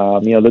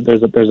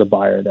 there's a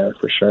buyer there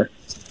for sure.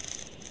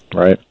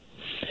 Right.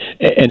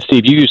 And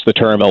Steve, you used the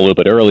term a little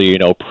bit earlier,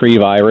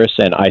 pre-virus,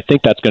 and I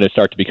think that's going to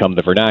start to become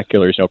the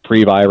vernacular,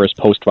 pre-virus,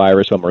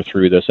 post-virus, when we're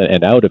through this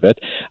and out of it.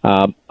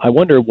 I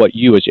wonder what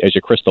you, as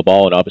your crystal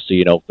ball, and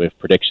obviously, if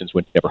predictions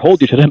would never hold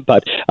you to them,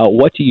 but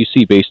what do you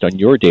see based on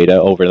your data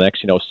over the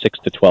next, 6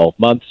 to 12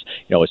 months,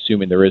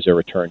 assuming there is a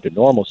return to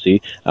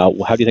normalcy? How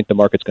do you think the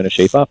market's going to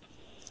shape up?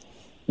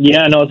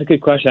 Yeah, no, it's a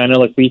good question. I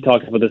know, we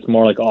talked about this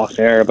more off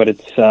air, but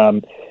it's,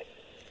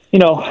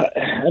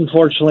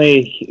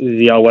 unfortunately,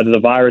 whether the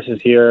virus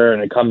is here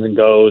and it comes and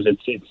goes,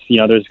 it's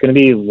there's going to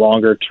be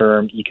longer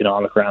term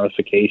economic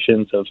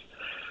ramifications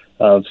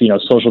of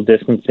social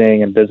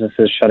distancing and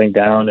businesses shutting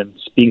down and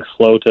being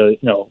slow to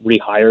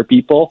rehire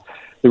people.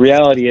 The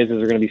reality is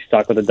we're going to be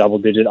stuck with a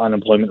double-digit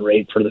unemployment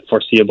rate for the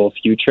foreseeable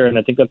future, and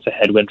I think that's a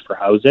headwind for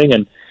housing.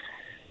 And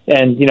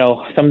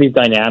some of these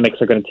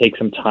dynamics are going to take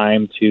some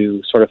time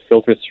to sort of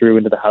filter through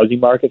into the housing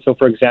market. So,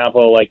 for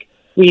example,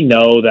 we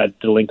know that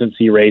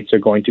delinquency rates are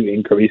going to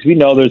increase. We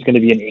know there's going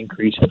to be an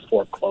increase in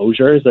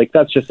foreclosures.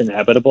 That's just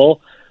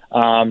inevitable.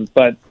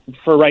 But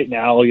for right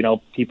now,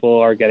 people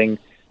are getting,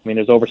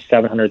 there's over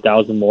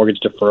 700,000 mortgage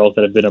deferrals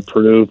that have been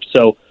approved.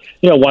 So,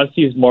 once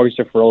these mortgage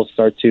deferrals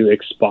start to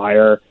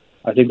expire,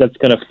 I think that's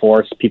going to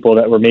force people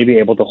that were maybe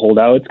able to hold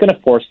out. It's going to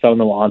force some of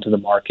them onto the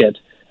market,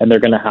 and they're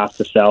going to have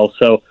to sell.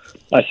 So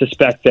I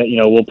suspect that,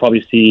 we'll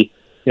probably see,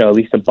 at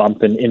least a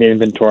bump in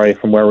inventory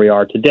from where we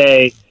are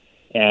today.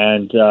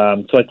 And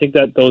so I think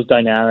that those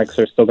dynamics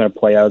are still going to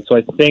play out. So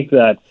I think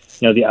that,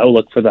 the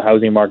outlook for the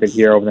housing market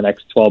here over the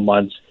next 12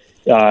 months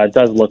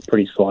does look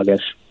pretty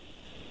sluggish.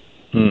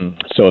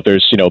 So if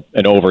there's,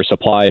 an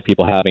oversupply of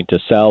people having to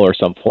sell or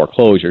some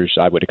foreclosures,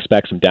 I would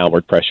expect some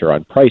downward pressure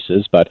on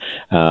prices. But,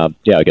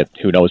 again,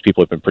 who knows?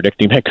 People have been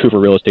predicting Vancouver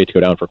real estate to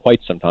go down for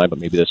quite some time, but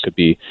maybe this could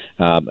be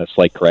a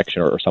slight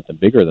correction or something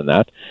bigger than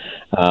that.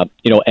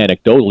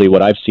 Anecdotally,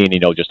 what I've seen,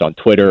 just on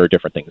Twitter or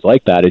different things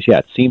like that is,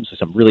 it seems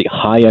some really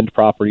high-end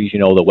properties,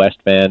 the West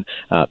Van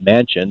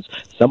mansions,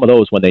 some of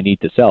those, when they need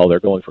to sell,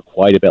 they're going for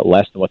quite a bit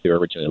less than what they were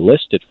originally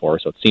listed for.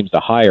 So it seems the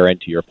higher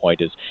end, to your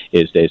point, is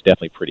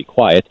definitely pretty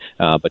quiet.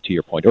 But to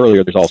your point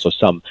earlier, there's also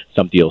some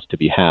deals to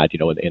be had,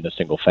 in the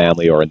single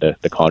family or in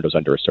the condos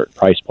under a certain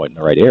price point in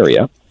the right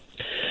area.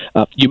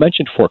 You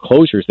mentioned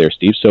foreclosures there,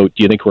 Steve. So do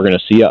you think we're going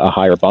to see a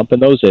higher bump in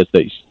those as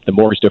the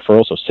mortgage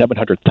deferral? So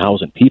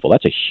 700,000 people,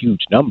 that's a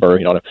huge number,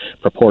 a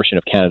proportion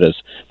of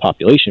Canada's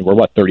population. We're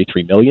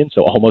 33 million?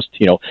 So almost,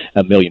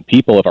 a million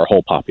people of our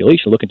whole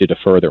population looking to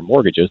defer their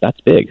mortgages. That's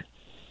big.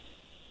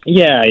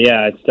 Yeah,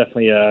 it's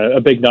definitely a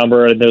big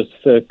number. And there's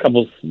a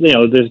couple,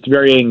 there's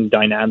varying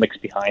dynamics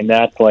behind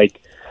that.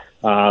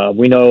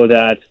 We know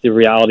that the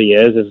reality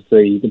is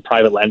the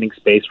private lending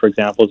space, for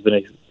example, has been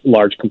a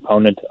large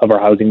component of our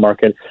housing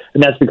market.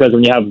 And that's because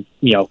when you have,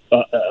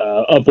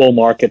 a bull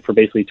market for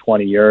basically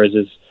 20 years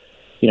you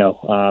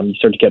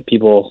start to get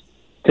people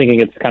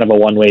thinking it's kind of a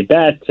one-way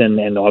bet.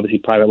 And obviously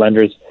private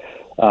lenders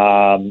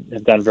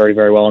have done very,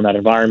 very well in that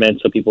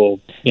environment. So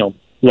people,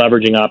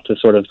 leveraging up to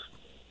sort of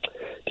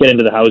get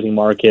into the housing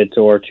market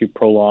or to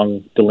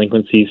prolong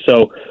delinquency.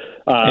 So,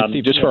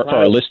 Steve, just for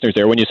our listeners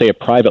there, when you say a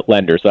private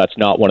lender, so that's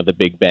not one of the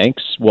big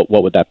banks, what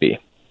would that be?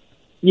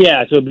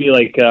 Yeah, so it'd be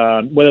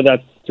whether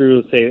that's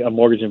through, say, a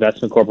mortgage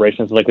investment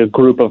corporation, so a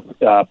group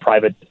of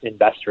private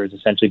investors,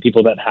 essentially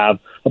people that have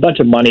a bunch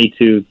of money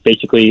to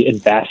basically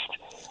invest,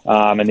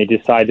 and they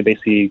decide to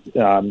basically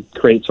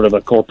create sort of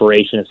a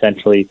corporation,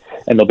 essentially,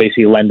 and they'll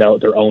basically lend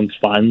out their own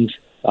funds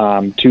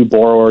to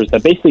borrowers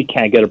that basically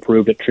can't get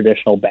approved at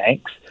traditional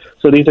banks.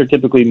 So these are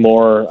typically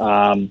more,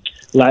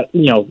 less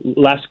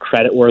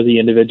creditworthy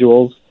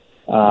individuals.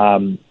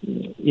 Some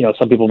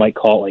people might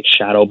call it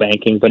shadow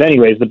banking. But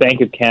anyways, the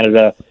Bank of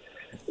Canada,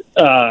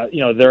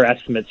 their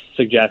estimates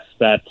suggest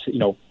that,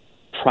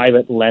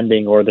 private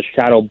lending or the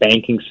shadow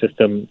banking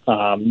system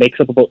makes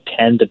up about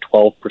 10 to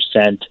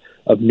 12%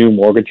 of new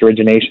mortgage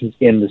originations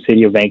in the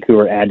city of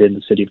Vancouver and in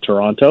the city of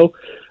Toronto.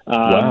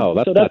 Wow,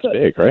 that's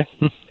big, right?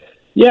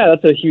 Yeah,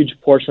 that's a huge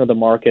portion of the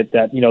market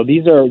that,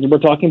 we're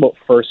talking about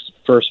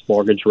first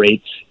mortgage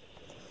rates.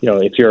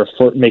 If you're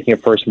making a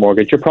first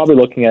mortgage, you're probably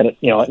looking at,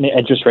 an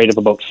interest rate of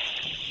about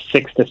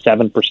 6 to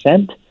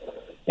 7%.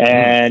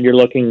 And you're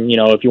looking,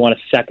 if you want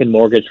a second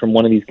mortgage from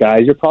one of these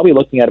guys, you're probably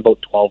looking at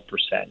about 12%.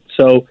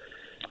 So,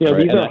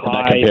 right. These are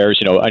high. That compares,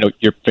 I know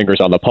your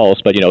finger's on the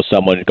pulse, but,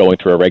 someone going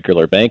through a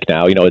regular bank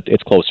now,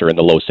 it's closer in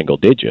the low single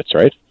digits,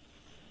 right?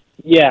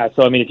 Yeah,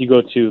 so if you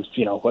go to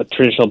a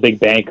traditional big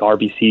bank,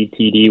 RBC,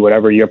 TD,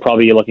 whatever, you're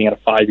probably looking at a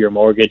 5-year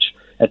mortgage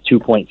at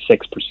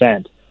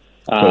 2.6%.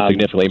 So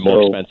significantly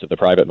more expensive the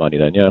private money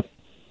then, yeah.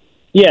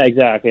 Yeah,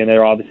 exactly, and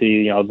they're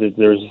obviously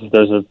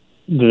the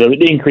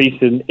increase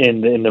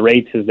in the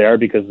rates is there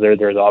because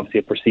there's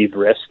obviously a perceived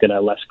risk and a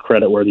less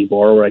creditworthy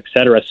borrower, et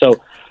cetera.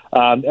 So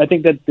I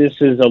think that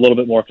this is a little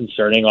bit more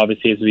concerning,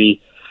 obviously, as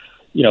we.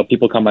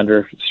 People come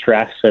under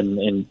stress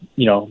and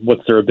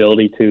what's their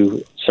ability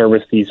to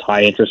service these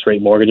high interest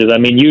rate mortgages.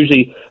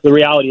 Usually the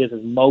reality is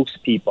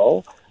most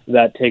people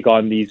that take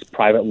on these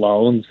private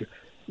loans,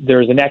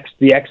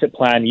 the exit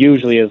plan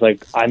usually is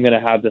I'm going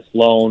to have this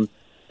loan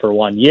for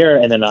 1 year,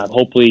 and then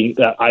hopefully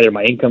either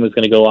my income is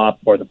going to go up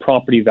or the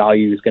property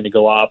value is going to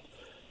go up,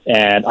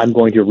 and I'm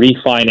going to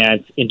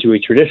refinance into a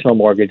traditional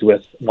mortgage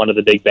with one of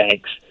the big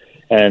banks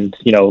and,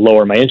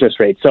 lower my interest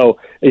rate. So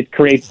it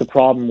creates the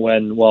problem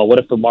when, what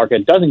if the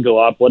market doesn't go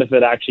up? What if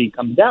it actually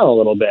comes down a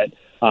little bit?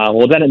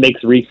 Then it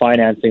makes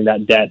refinancing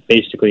that debt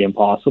basically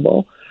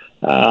impossible.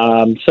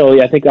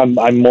 I think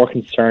I'm more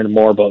concerned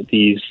about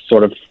these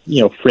sort of,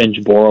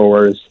 fringe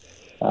borrowers,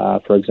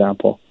 for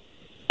example.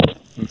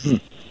 Mm-hmm.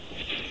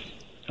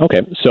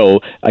 Okay,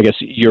 so I guess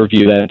your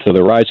view then, so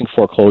the rising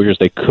foreclosures,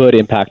 they could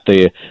impact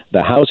the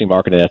housing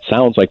market, and it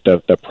sounds like the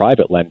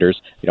private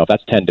lenders, if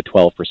that's 10 to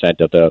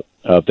 12%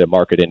 of the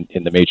market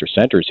in the major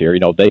centers here,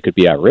 they could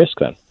be at risk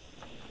then.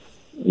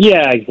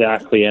 Yeah,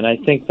 exactly, and I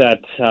think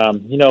that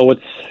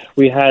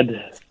we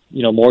had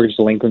mortgage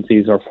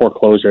delinquencies or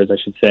foreclosures, I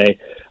should say.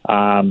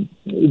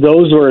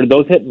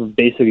 Those hit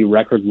basically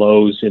record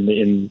lows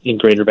in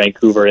Greater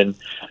Vancouver in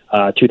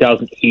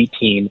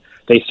 2018.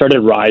 They started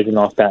rising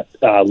off that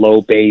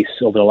low base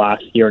over the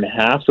last year and a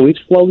half. So we've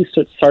slowly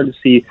started to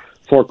see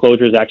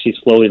foreclosures actually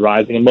slowly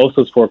rising. And most of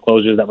those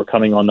foreclosures that were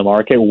coming on the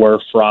market were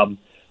from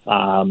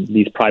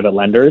these private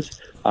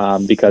lenders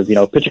because,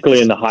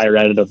 particularly in the higher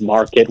end of the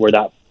market where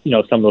that,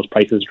 some of those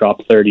prices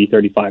dropped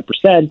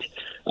 35%,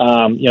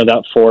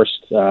 that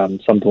forced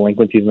some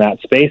delinquencies in that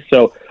space.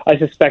 So I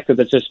suspect that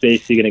that's just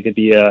basically going to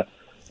be a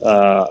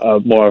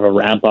more of a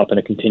ramp up and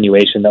a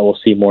continuation that we'll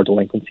see more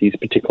delinquencies,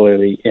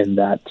 particularly in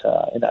that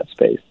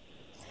space.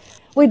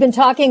 We've been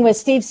talking with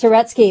Steve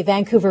Saretsky,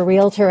 Vancouver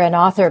realtor and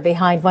author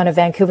behind one of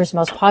Vancouver's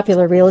most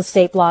popular real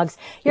estate blogs.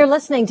 You're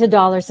listening to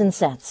Dollars and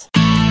Cents.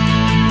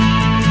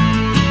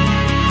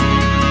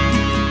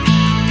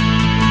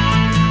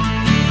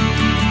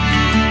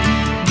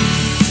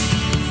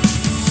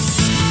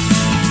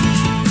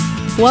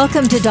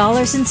 Welcome to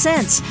Dollars and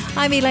Cents.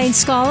 I'm Elaine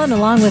Scollin,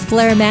 along with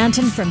Blair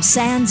Manton from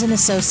Sands &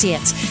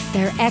 Associates.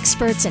 They're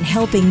experts in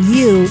helping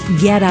you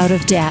get out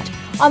of debt.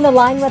 On the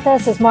line with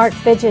us is Mark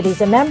Fidget.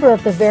 He's a member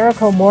of the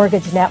Verico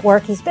Mortgage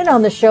Network. He's been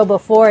on the show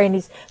before, and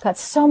he's got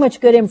so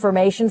much good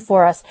information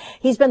for us.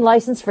 He's been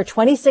licensed for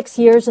 26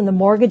 years in the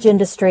mortgage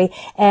industry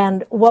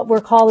and what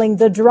we're calling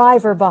the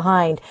driver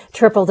behind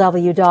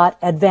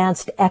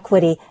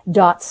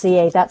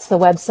www.advancedequity.ca. That's the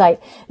website.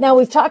 Now,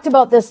 we've talked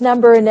about this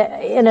number in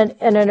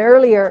an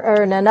earlier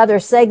or in another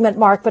segment,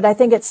 Mark, but I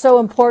think it's so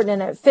important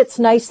and it fits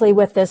nicely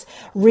with this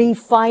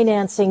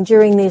refinancing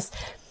during these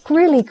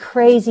really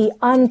crazy,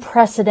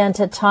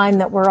 unprecedented time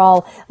that we're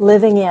all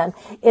living in,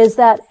 is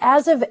that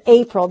as of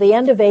April, the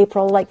end of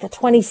April, like the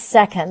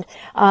 22nd,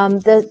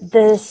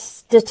 the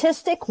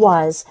statistic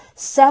was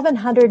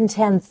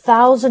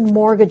 710,000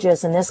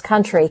 mortgages in this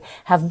country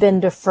have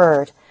been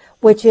deferred,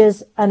 which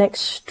is an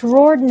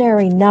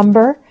extraordinary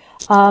number.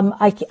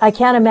 I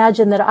can't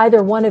imagine that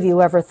either one of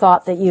you ever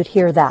thought that you'd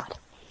hear that.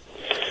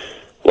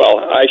 Well,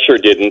 I sure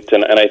didn't,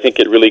 and I think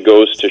it really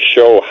goes to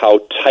show how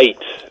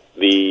tight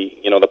the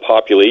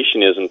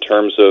population is in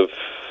terms of,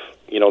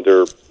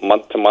 their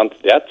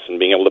month-to-month debts and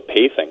being able to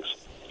pay things.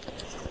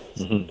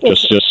 Mm-hmm.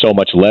 Just so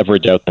much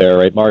leverage out there,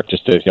 right, Mark?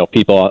 Just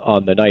people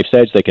on the knife's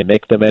edge, they can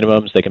make the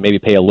minimums, they can maybe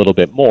pay a little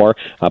bit more,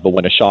 but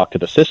when a shock to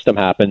the system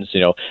happens,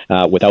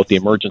 without the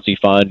emergency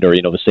fund or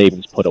the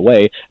savings put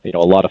away, a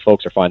lot of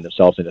folks are finding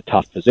themselves in a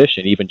tough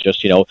position. Even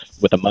just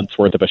with a month's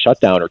worth of a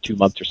shutdown or 2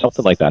 months or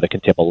something like that, it can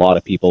tip a lot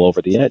of people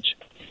over the edge.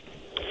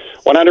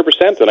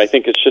 100%, and I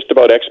think it's just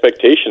about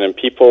expectation, and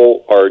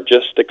people are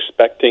just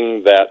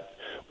expecting that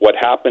what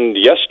happened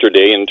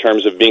yesterday in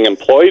terms of being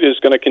employed is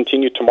going to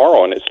continue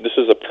tomorrow, and this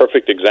is a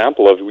perfect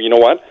example of,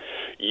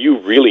 you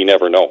really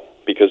never know,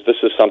 because this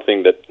is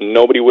something that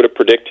nobody would have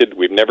predicted,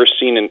 we've never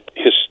seen in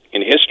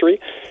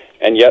history,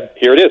 and yet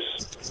here it is.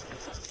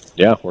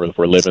 Yeah,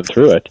 we're living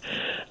through it.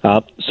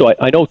 So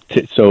I know.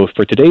 So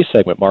for today's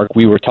segment, Mark,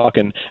 we were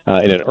talking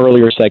in an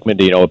earlier segment,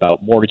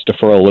 about mortgage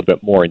deferral a little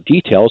bit more in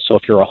detail. So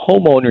if you're a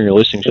homeowner and you're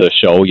listening to the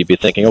show, you'd be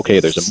thinking, okay,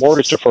 there's a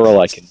mortgage deferral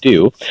I can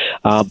do,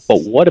 but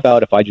what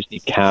about if I just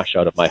need cash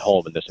out of my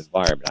home in this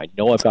environment? I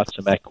know I've got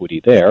some equity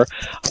there.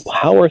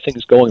 How are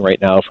things going right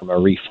now from a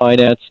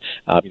refinance?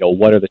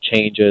 What are the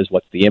changes?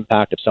 What's the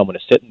impact if someone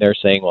is sitting there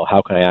saying, well,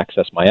 how can I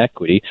access my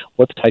equity?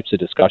 What the types of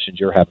discussions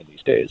you're having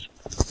these days?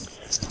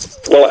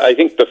 Well, I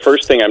think the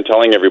first thing I'm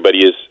telling everybody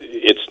is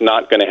it's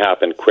not going to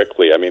happen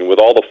quickly. I mean, with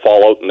all the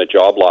fallout and the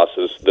job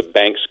losses, the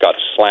banks got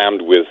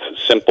slammed with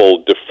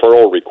simple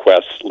deferral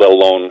requests, let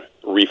alone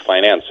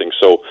refinancing.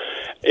 So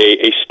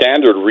a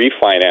standard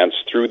refinance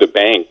through the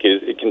bank,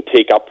 it can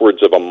take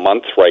upwards of a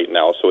month right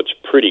now, so it's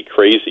pretty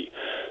crazy.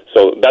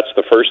 So that's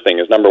the first thing,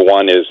 is number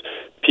one is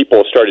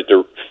people started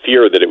to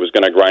fear that it was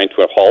going to grind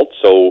to a halt,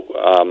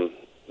 so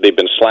they've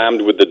been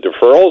slammed with the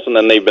deferrals, and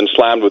then they've been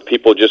slammed with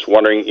people just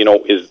wondering,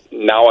 is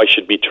now I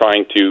should be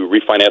trying to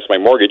refinance my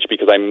mortgage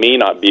because I may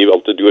not be able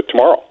to do it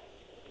tomorrow.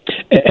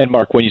 And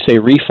Mark, when you say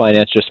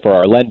refinance, just for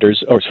our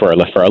lenders or for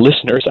our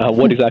listeners,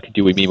 what exactly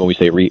do we mean when we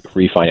say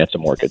refinance a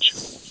mortgage?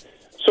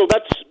 So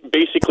that's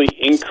basically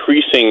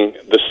increasing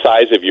the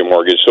size of your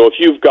mortgage. So if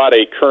you've got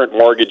a current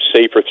mortgage,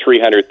 say for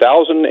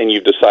 $300,000, and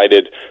you've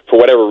decided for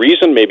whatever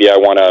reason, maybe I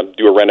want to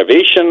do a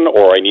renovation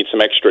or I need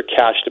some extra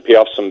cash to pay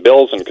off some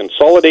bills and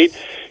consolidate,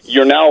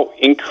 you're now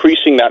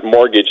increasing that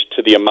mortgage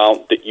to the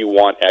amount that you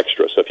want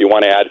extra. So if you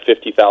want to add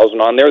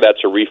 $50,000 on there,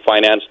 that's a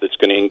refinance that's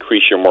going to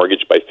increase your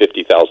mortgage by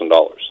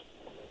 $50,000.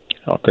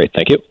 Oh, great.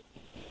 Thank you.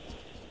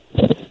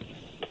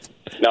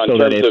 Now, in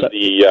terms of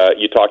the,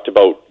 you talked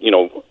about,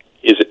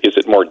 is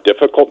it more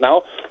difficult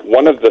now?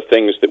 One of the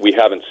things that we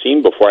haven't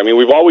seen before, I mean,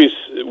 we've always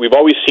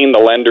seen the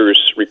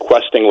lenders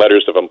requesting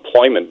letters of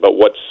employment, but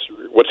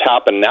what's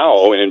happened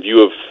now, and in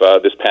view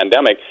of this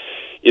pandemic,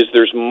 is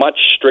there's much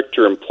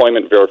stricter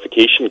employment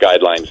verification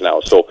guidelines now.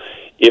 So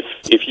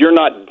if you're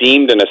not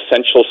deemed an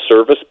essential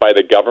service by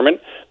the government,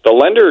 the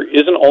lender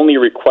isn't only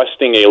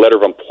requesting a letter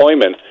of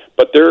employment,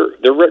 but they're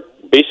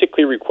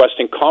basically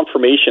requesting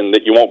confirmation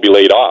that you won't be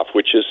laid off,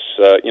 which is,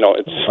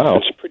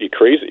 it's pretty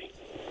crazy.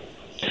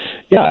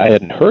 Yeah, I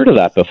hadn't heard of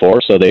that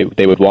before. So they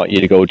would want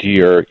you to go to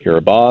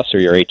your boss or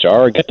your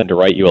HR and get them to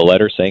write you a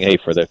letter saying, hey,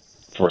 for the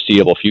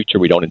foreseeable future,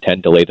 we don't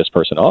intend to lay this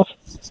person off.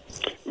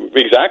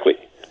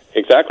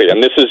 Exactly.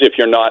 And this is if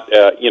you're not,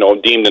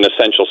 deemed an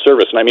essential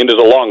service. And I mean,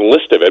 there's a long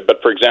list of it.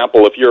 But for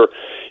example, if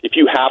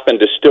you happen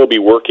to still be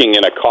working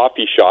in a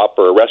coffee shop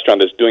or a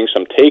restaurant that's doing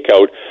some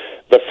takeout,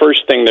 the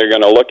first thing they're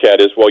going to look at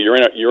is, well, you're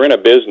in a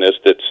business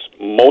that's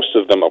most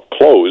of them have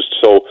closed.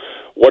 So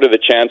what are the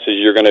chances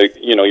your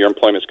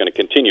employment's going to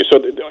continue? So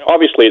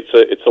obviously,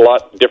 it's a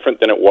lot different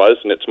than it was,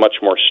 and it's much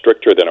more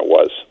stricter than it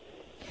was.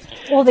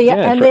 Well, the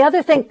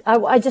other thing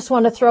I just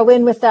want to throw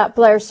in with that,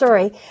 Blair, is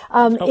the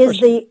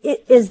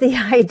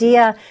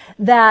idea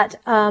that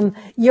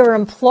your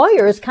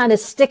employer is kind of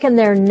sticking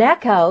their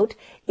neck out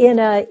in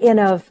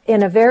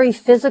a very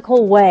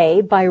physical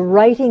way by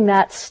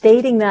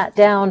stating that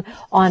down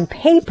on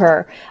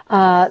paper,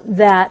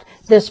 that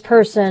this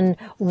person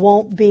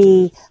won't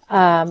be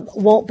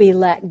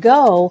let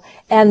go,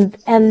 and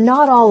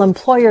not all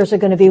employers are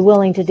going to be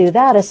willing to do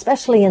that,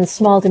 especially in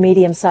small to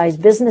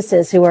medium-sized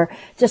businesses who are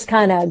just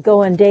kind of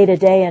going day to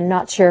day and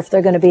not sure if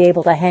they're going to be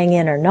able to hang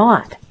in or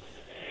not.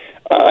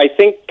 I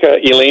think,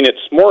 Elaine,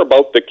 it's more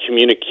about the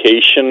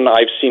communication.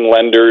 I've seen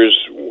lenders,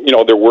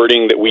 they're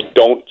wording that we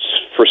don't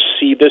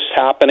foresee this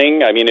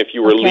happening. I mean, if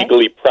you were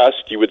legally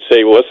pressed, you would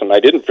say, well, listen, I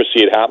didn't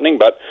foresee it happening,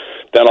 but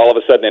then all of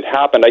a sudden it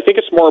happened. I think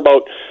it's more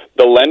about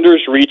the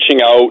lenders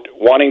reaching out,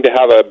 wanting to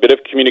have a bit of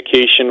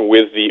communication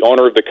with the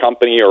owner of the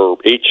company or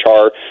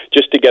HR,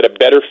 just to get a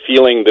better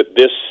feeling that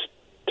this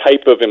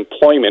type of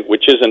employment,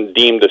 which isn't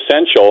deemed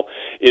essential,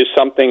 is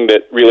something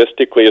that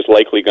realistically is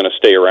likely going to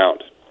stay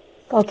around.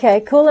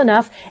 Okay, cool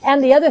enough.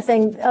 And the other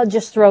thing I'll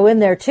just throw in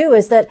there too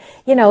is that,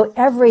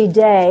 every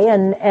day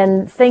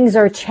and things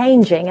are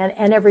changing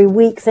and every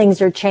week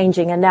things are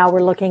changing. And now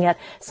we're looking at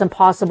some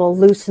possible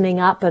loosening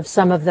up of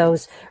some of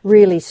those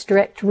really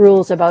strict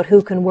rules about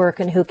who can work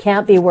and who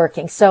can't be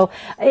working. So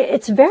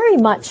it's very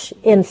much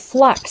in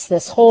flux,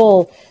 this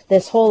whole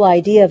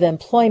idea of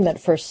employment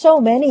for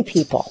so many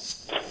people.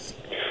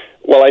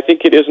 Well, I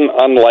think it isn't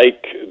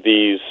unlike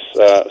these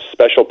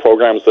special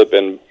programs that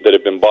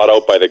have been bought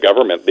out by the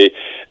government.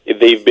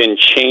 They've been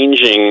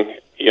changing,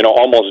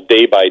 almost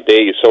day by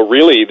day. So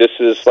really, this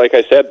is, like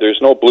I said, there's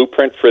no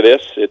blueprint for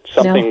this. It's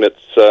something that's,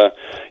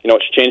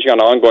 it's changing on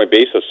an ongoing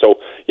basis. So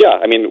yeah,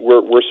 I mean,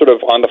 we're sort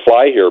of on the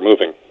fly here,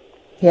 moving.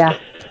 Yeah.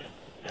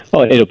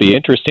 Well, it'll be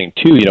interesting,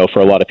 too, for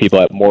a lot of people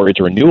at mortgage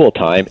renewal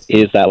time,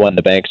 is that when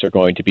the banks are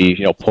going to be,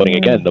 putting,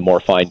 again, the more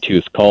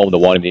fine-tooth comb, the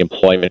wanting the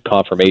employment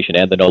confirmation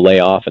and the no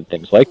layoff and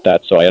things like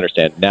that. So I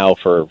understand now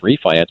for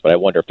refinance, but I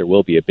wonder if there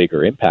will be a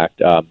bigger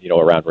impact,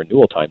 around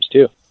renewal times,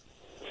 too.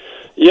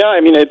 Yeah,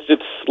 I mean, it's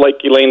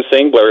like Elaine's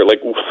saying, Blair,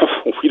 like,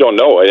 we don't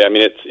know. I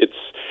mean,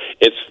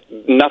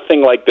 it's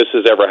nothing like this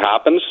has ever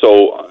happened,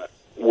 so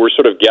we're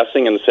sort of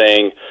guessing and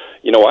saying,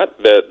 you know what,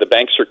 the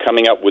banks are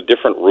coming up with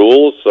different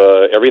rules.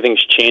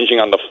 Everything's changing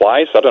on the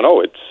fly. So I don't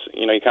know. It's,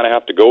 you kind of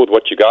have to go with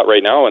what you got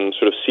right now and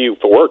sort of see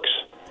if it works.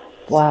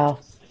 Wow.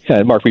 Yeah,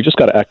 and Mark, we've just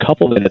got a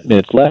couple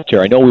minutes left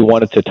here. I know we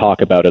wanted to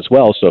talk about as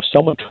well. So if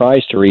someone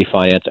tries to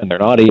refinance and they're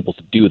not able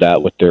to do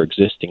that with their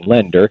existing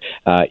lender,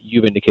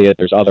 you've indicated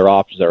there's other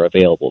options that are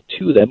available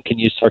to them. Can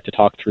you start to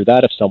talk through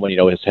that? If someone,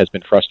 has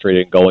been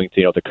frustrated in going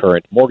to, the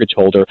current mortgage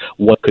holder,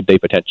 what could they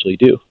potentially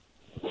do?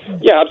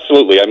 Yeah,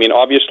 absolutely. I mean,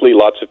 obviously,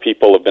 lots of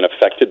people have been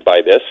affected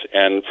by this,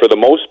 and for the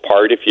most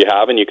part, if you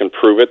have and you can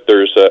prove it,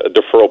 there's a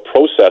deferral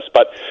process.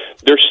 But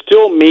there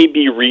still may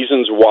be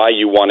reasons why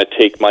you want to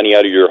take money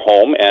out of your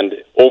home, and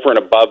over and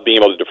above being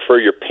able to defer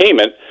your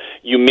payment,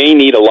 you may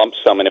need a lump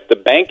sum. And if the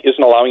bank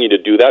isn't allowing you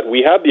to do that,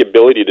 we have the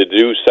ability to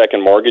do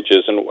second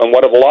mortgages. And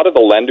what a lot of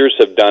the lenders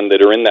have done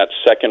that are in that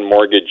second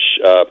mortgage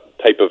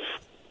type of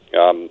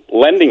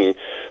lending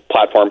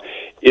platform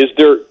is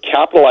they're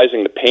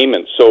capitalizing the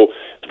payment. So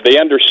they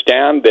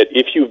understand that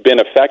if you've been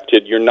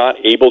affected, you're not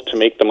able to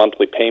make the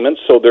monthly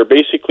payments. So they're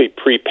basically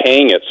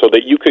prepaying it so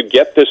that you could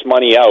get this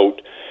money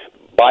out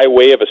by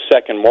way of a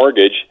second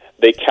mortgage.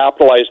 They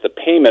capitalize the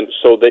payment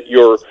so that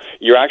your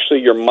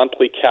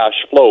monthly cash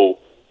flow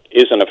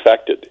isn't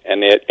affected,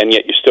 and yet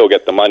you still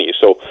get the money.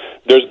 So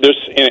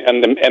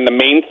the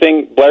main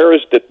thing, Blair,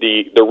 is that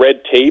the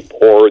red tape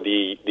or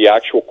the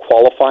actual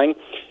qualifying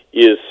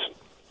is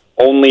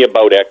only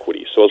about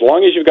equity. So as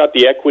long as you've got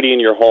the equity in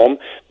your home,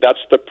 that's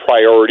the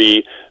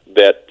priority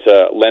that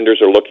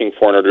lenders are looking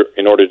for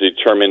in order to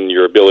determine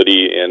your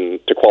ability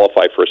to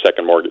qualify for a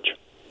second mortgage.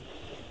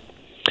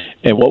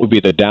 And what would be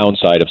the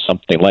downside of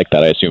something like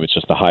that? I assume it's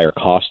just the higher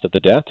cost of the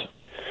debt?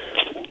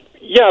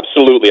 Yeah,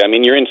 absolutely. I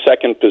mean, you're in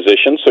second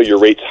position, so your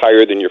rate's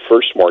higher than your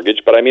first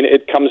mortgage. But, I mean,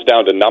 it comes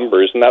down to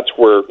numbers, and that's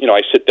where,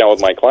 I sit down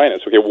with my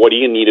clients. Okay, what do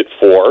you need it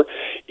for?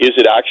 Is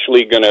it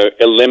actually going to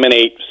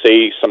eliminate,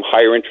 say, some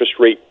higher interest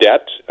rate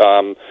debt?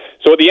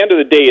 So at the end of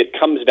the day, it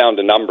comes down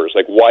to numbers.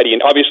 Like, why do you...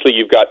 Obviously,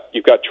 you've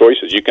got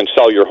choices. You can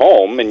sell your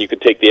home, and you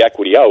could take the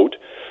equity out,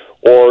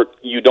 or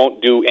you don't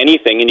do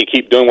anything and you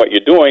keep doing what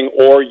you're doing,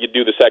 or you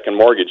do the second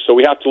mortgage. So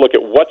we have to look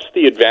at what's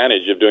the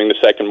advantage of doing the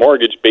second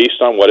mortgage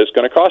based on what it's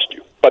going to cost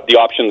you. But the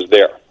option's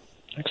there.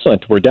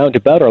 Excellent. We're down to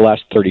about our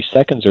last 30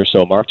 seconds or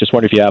so, Mark. Just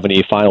wonder if you have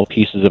any final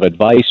pieces of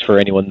advice for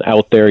anyone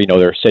out there.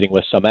 They're sitting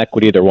with some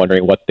equity. They're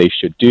wondering what they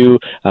should do.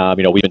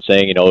 We've been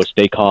saying,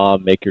 stay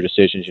calm, make your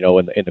decisions,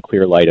 in the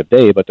clear light of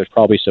day. But there's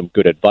probably some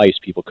good advice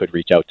people could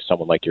reach out to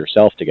someone like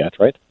yourself to get,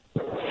 right?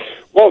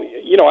 Well,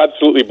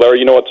 absolutely, Blair.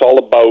 It's all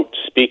about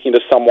speaking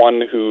to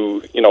someone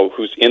who's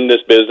in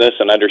this business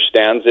and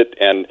understands it,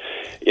 and,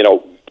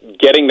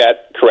 getting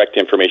that correct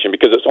information,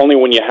 because it's only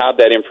when you have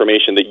that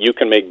information that you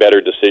can make better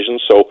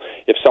decisions. So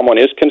if someone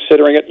is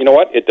considering it,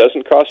 it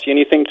doesn't cost you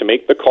anything to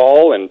make the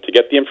call and to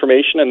get the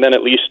information, and then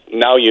at least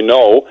now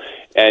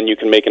and you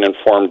can make an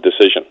informed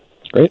decision.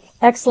 Great.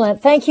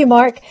 Excellent. Thank you,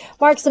 Mark.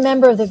 Mark's a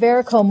member of the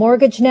Verico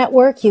Mortgage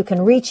Network. You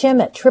can reach him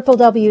at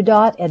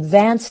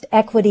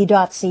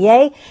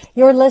www.advancedequity.ca.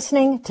 You're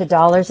listening to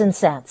Dollars and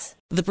Cents.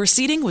 The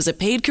proceeding was a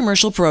paid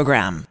commercial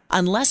program.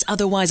 Unless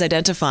otherwise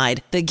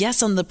identified, the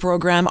guests on the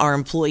program are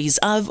employees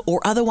of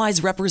or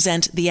otherwise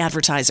represent the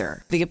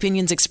advertiser. The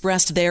opinions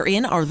expressed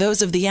therein are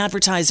those of the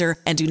advertiser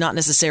and do not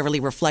necessarily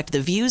reflect the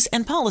views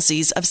and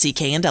policies of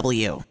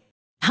CKNW.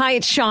 Hi,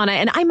 it's Shauna,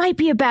 and I might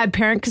be a bad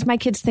parent because my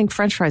kids think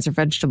French fries are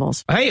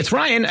vegetables. Hey, it's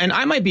Ryan, and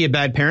I might be a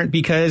bad parent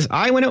because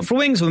I went out for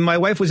wings when my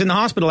wife was in the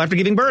hospital after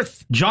giving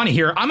birth. Johnny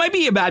here. I might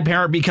be a bad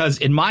parent because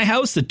in my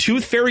house, the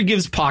tooth fairy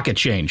gives pocket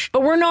change.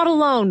 But we're not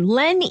alone.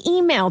 Len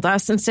emailed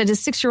us and said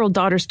his 6-year-old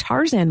daughter's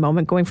Tarzan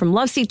moment going from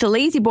love seat to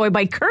lazy boy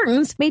by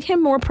curtains made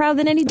him more proud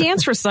than any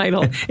dance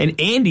recital. And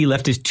Andy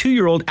left his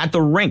 2-year-old at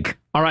the rink.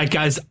 All right,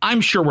 guys,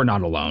 I'm sure we're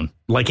not alone.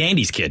 Like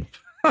Andy's kid.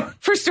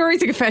 For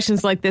stories and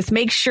confessions like this,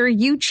 make sure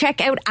you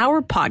check out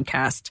our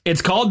podcast.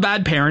 It's called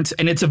Bad Parents,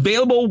 and it's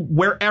available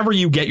wherever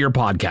you get your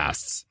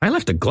podcasts. I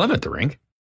left a glove at the rink.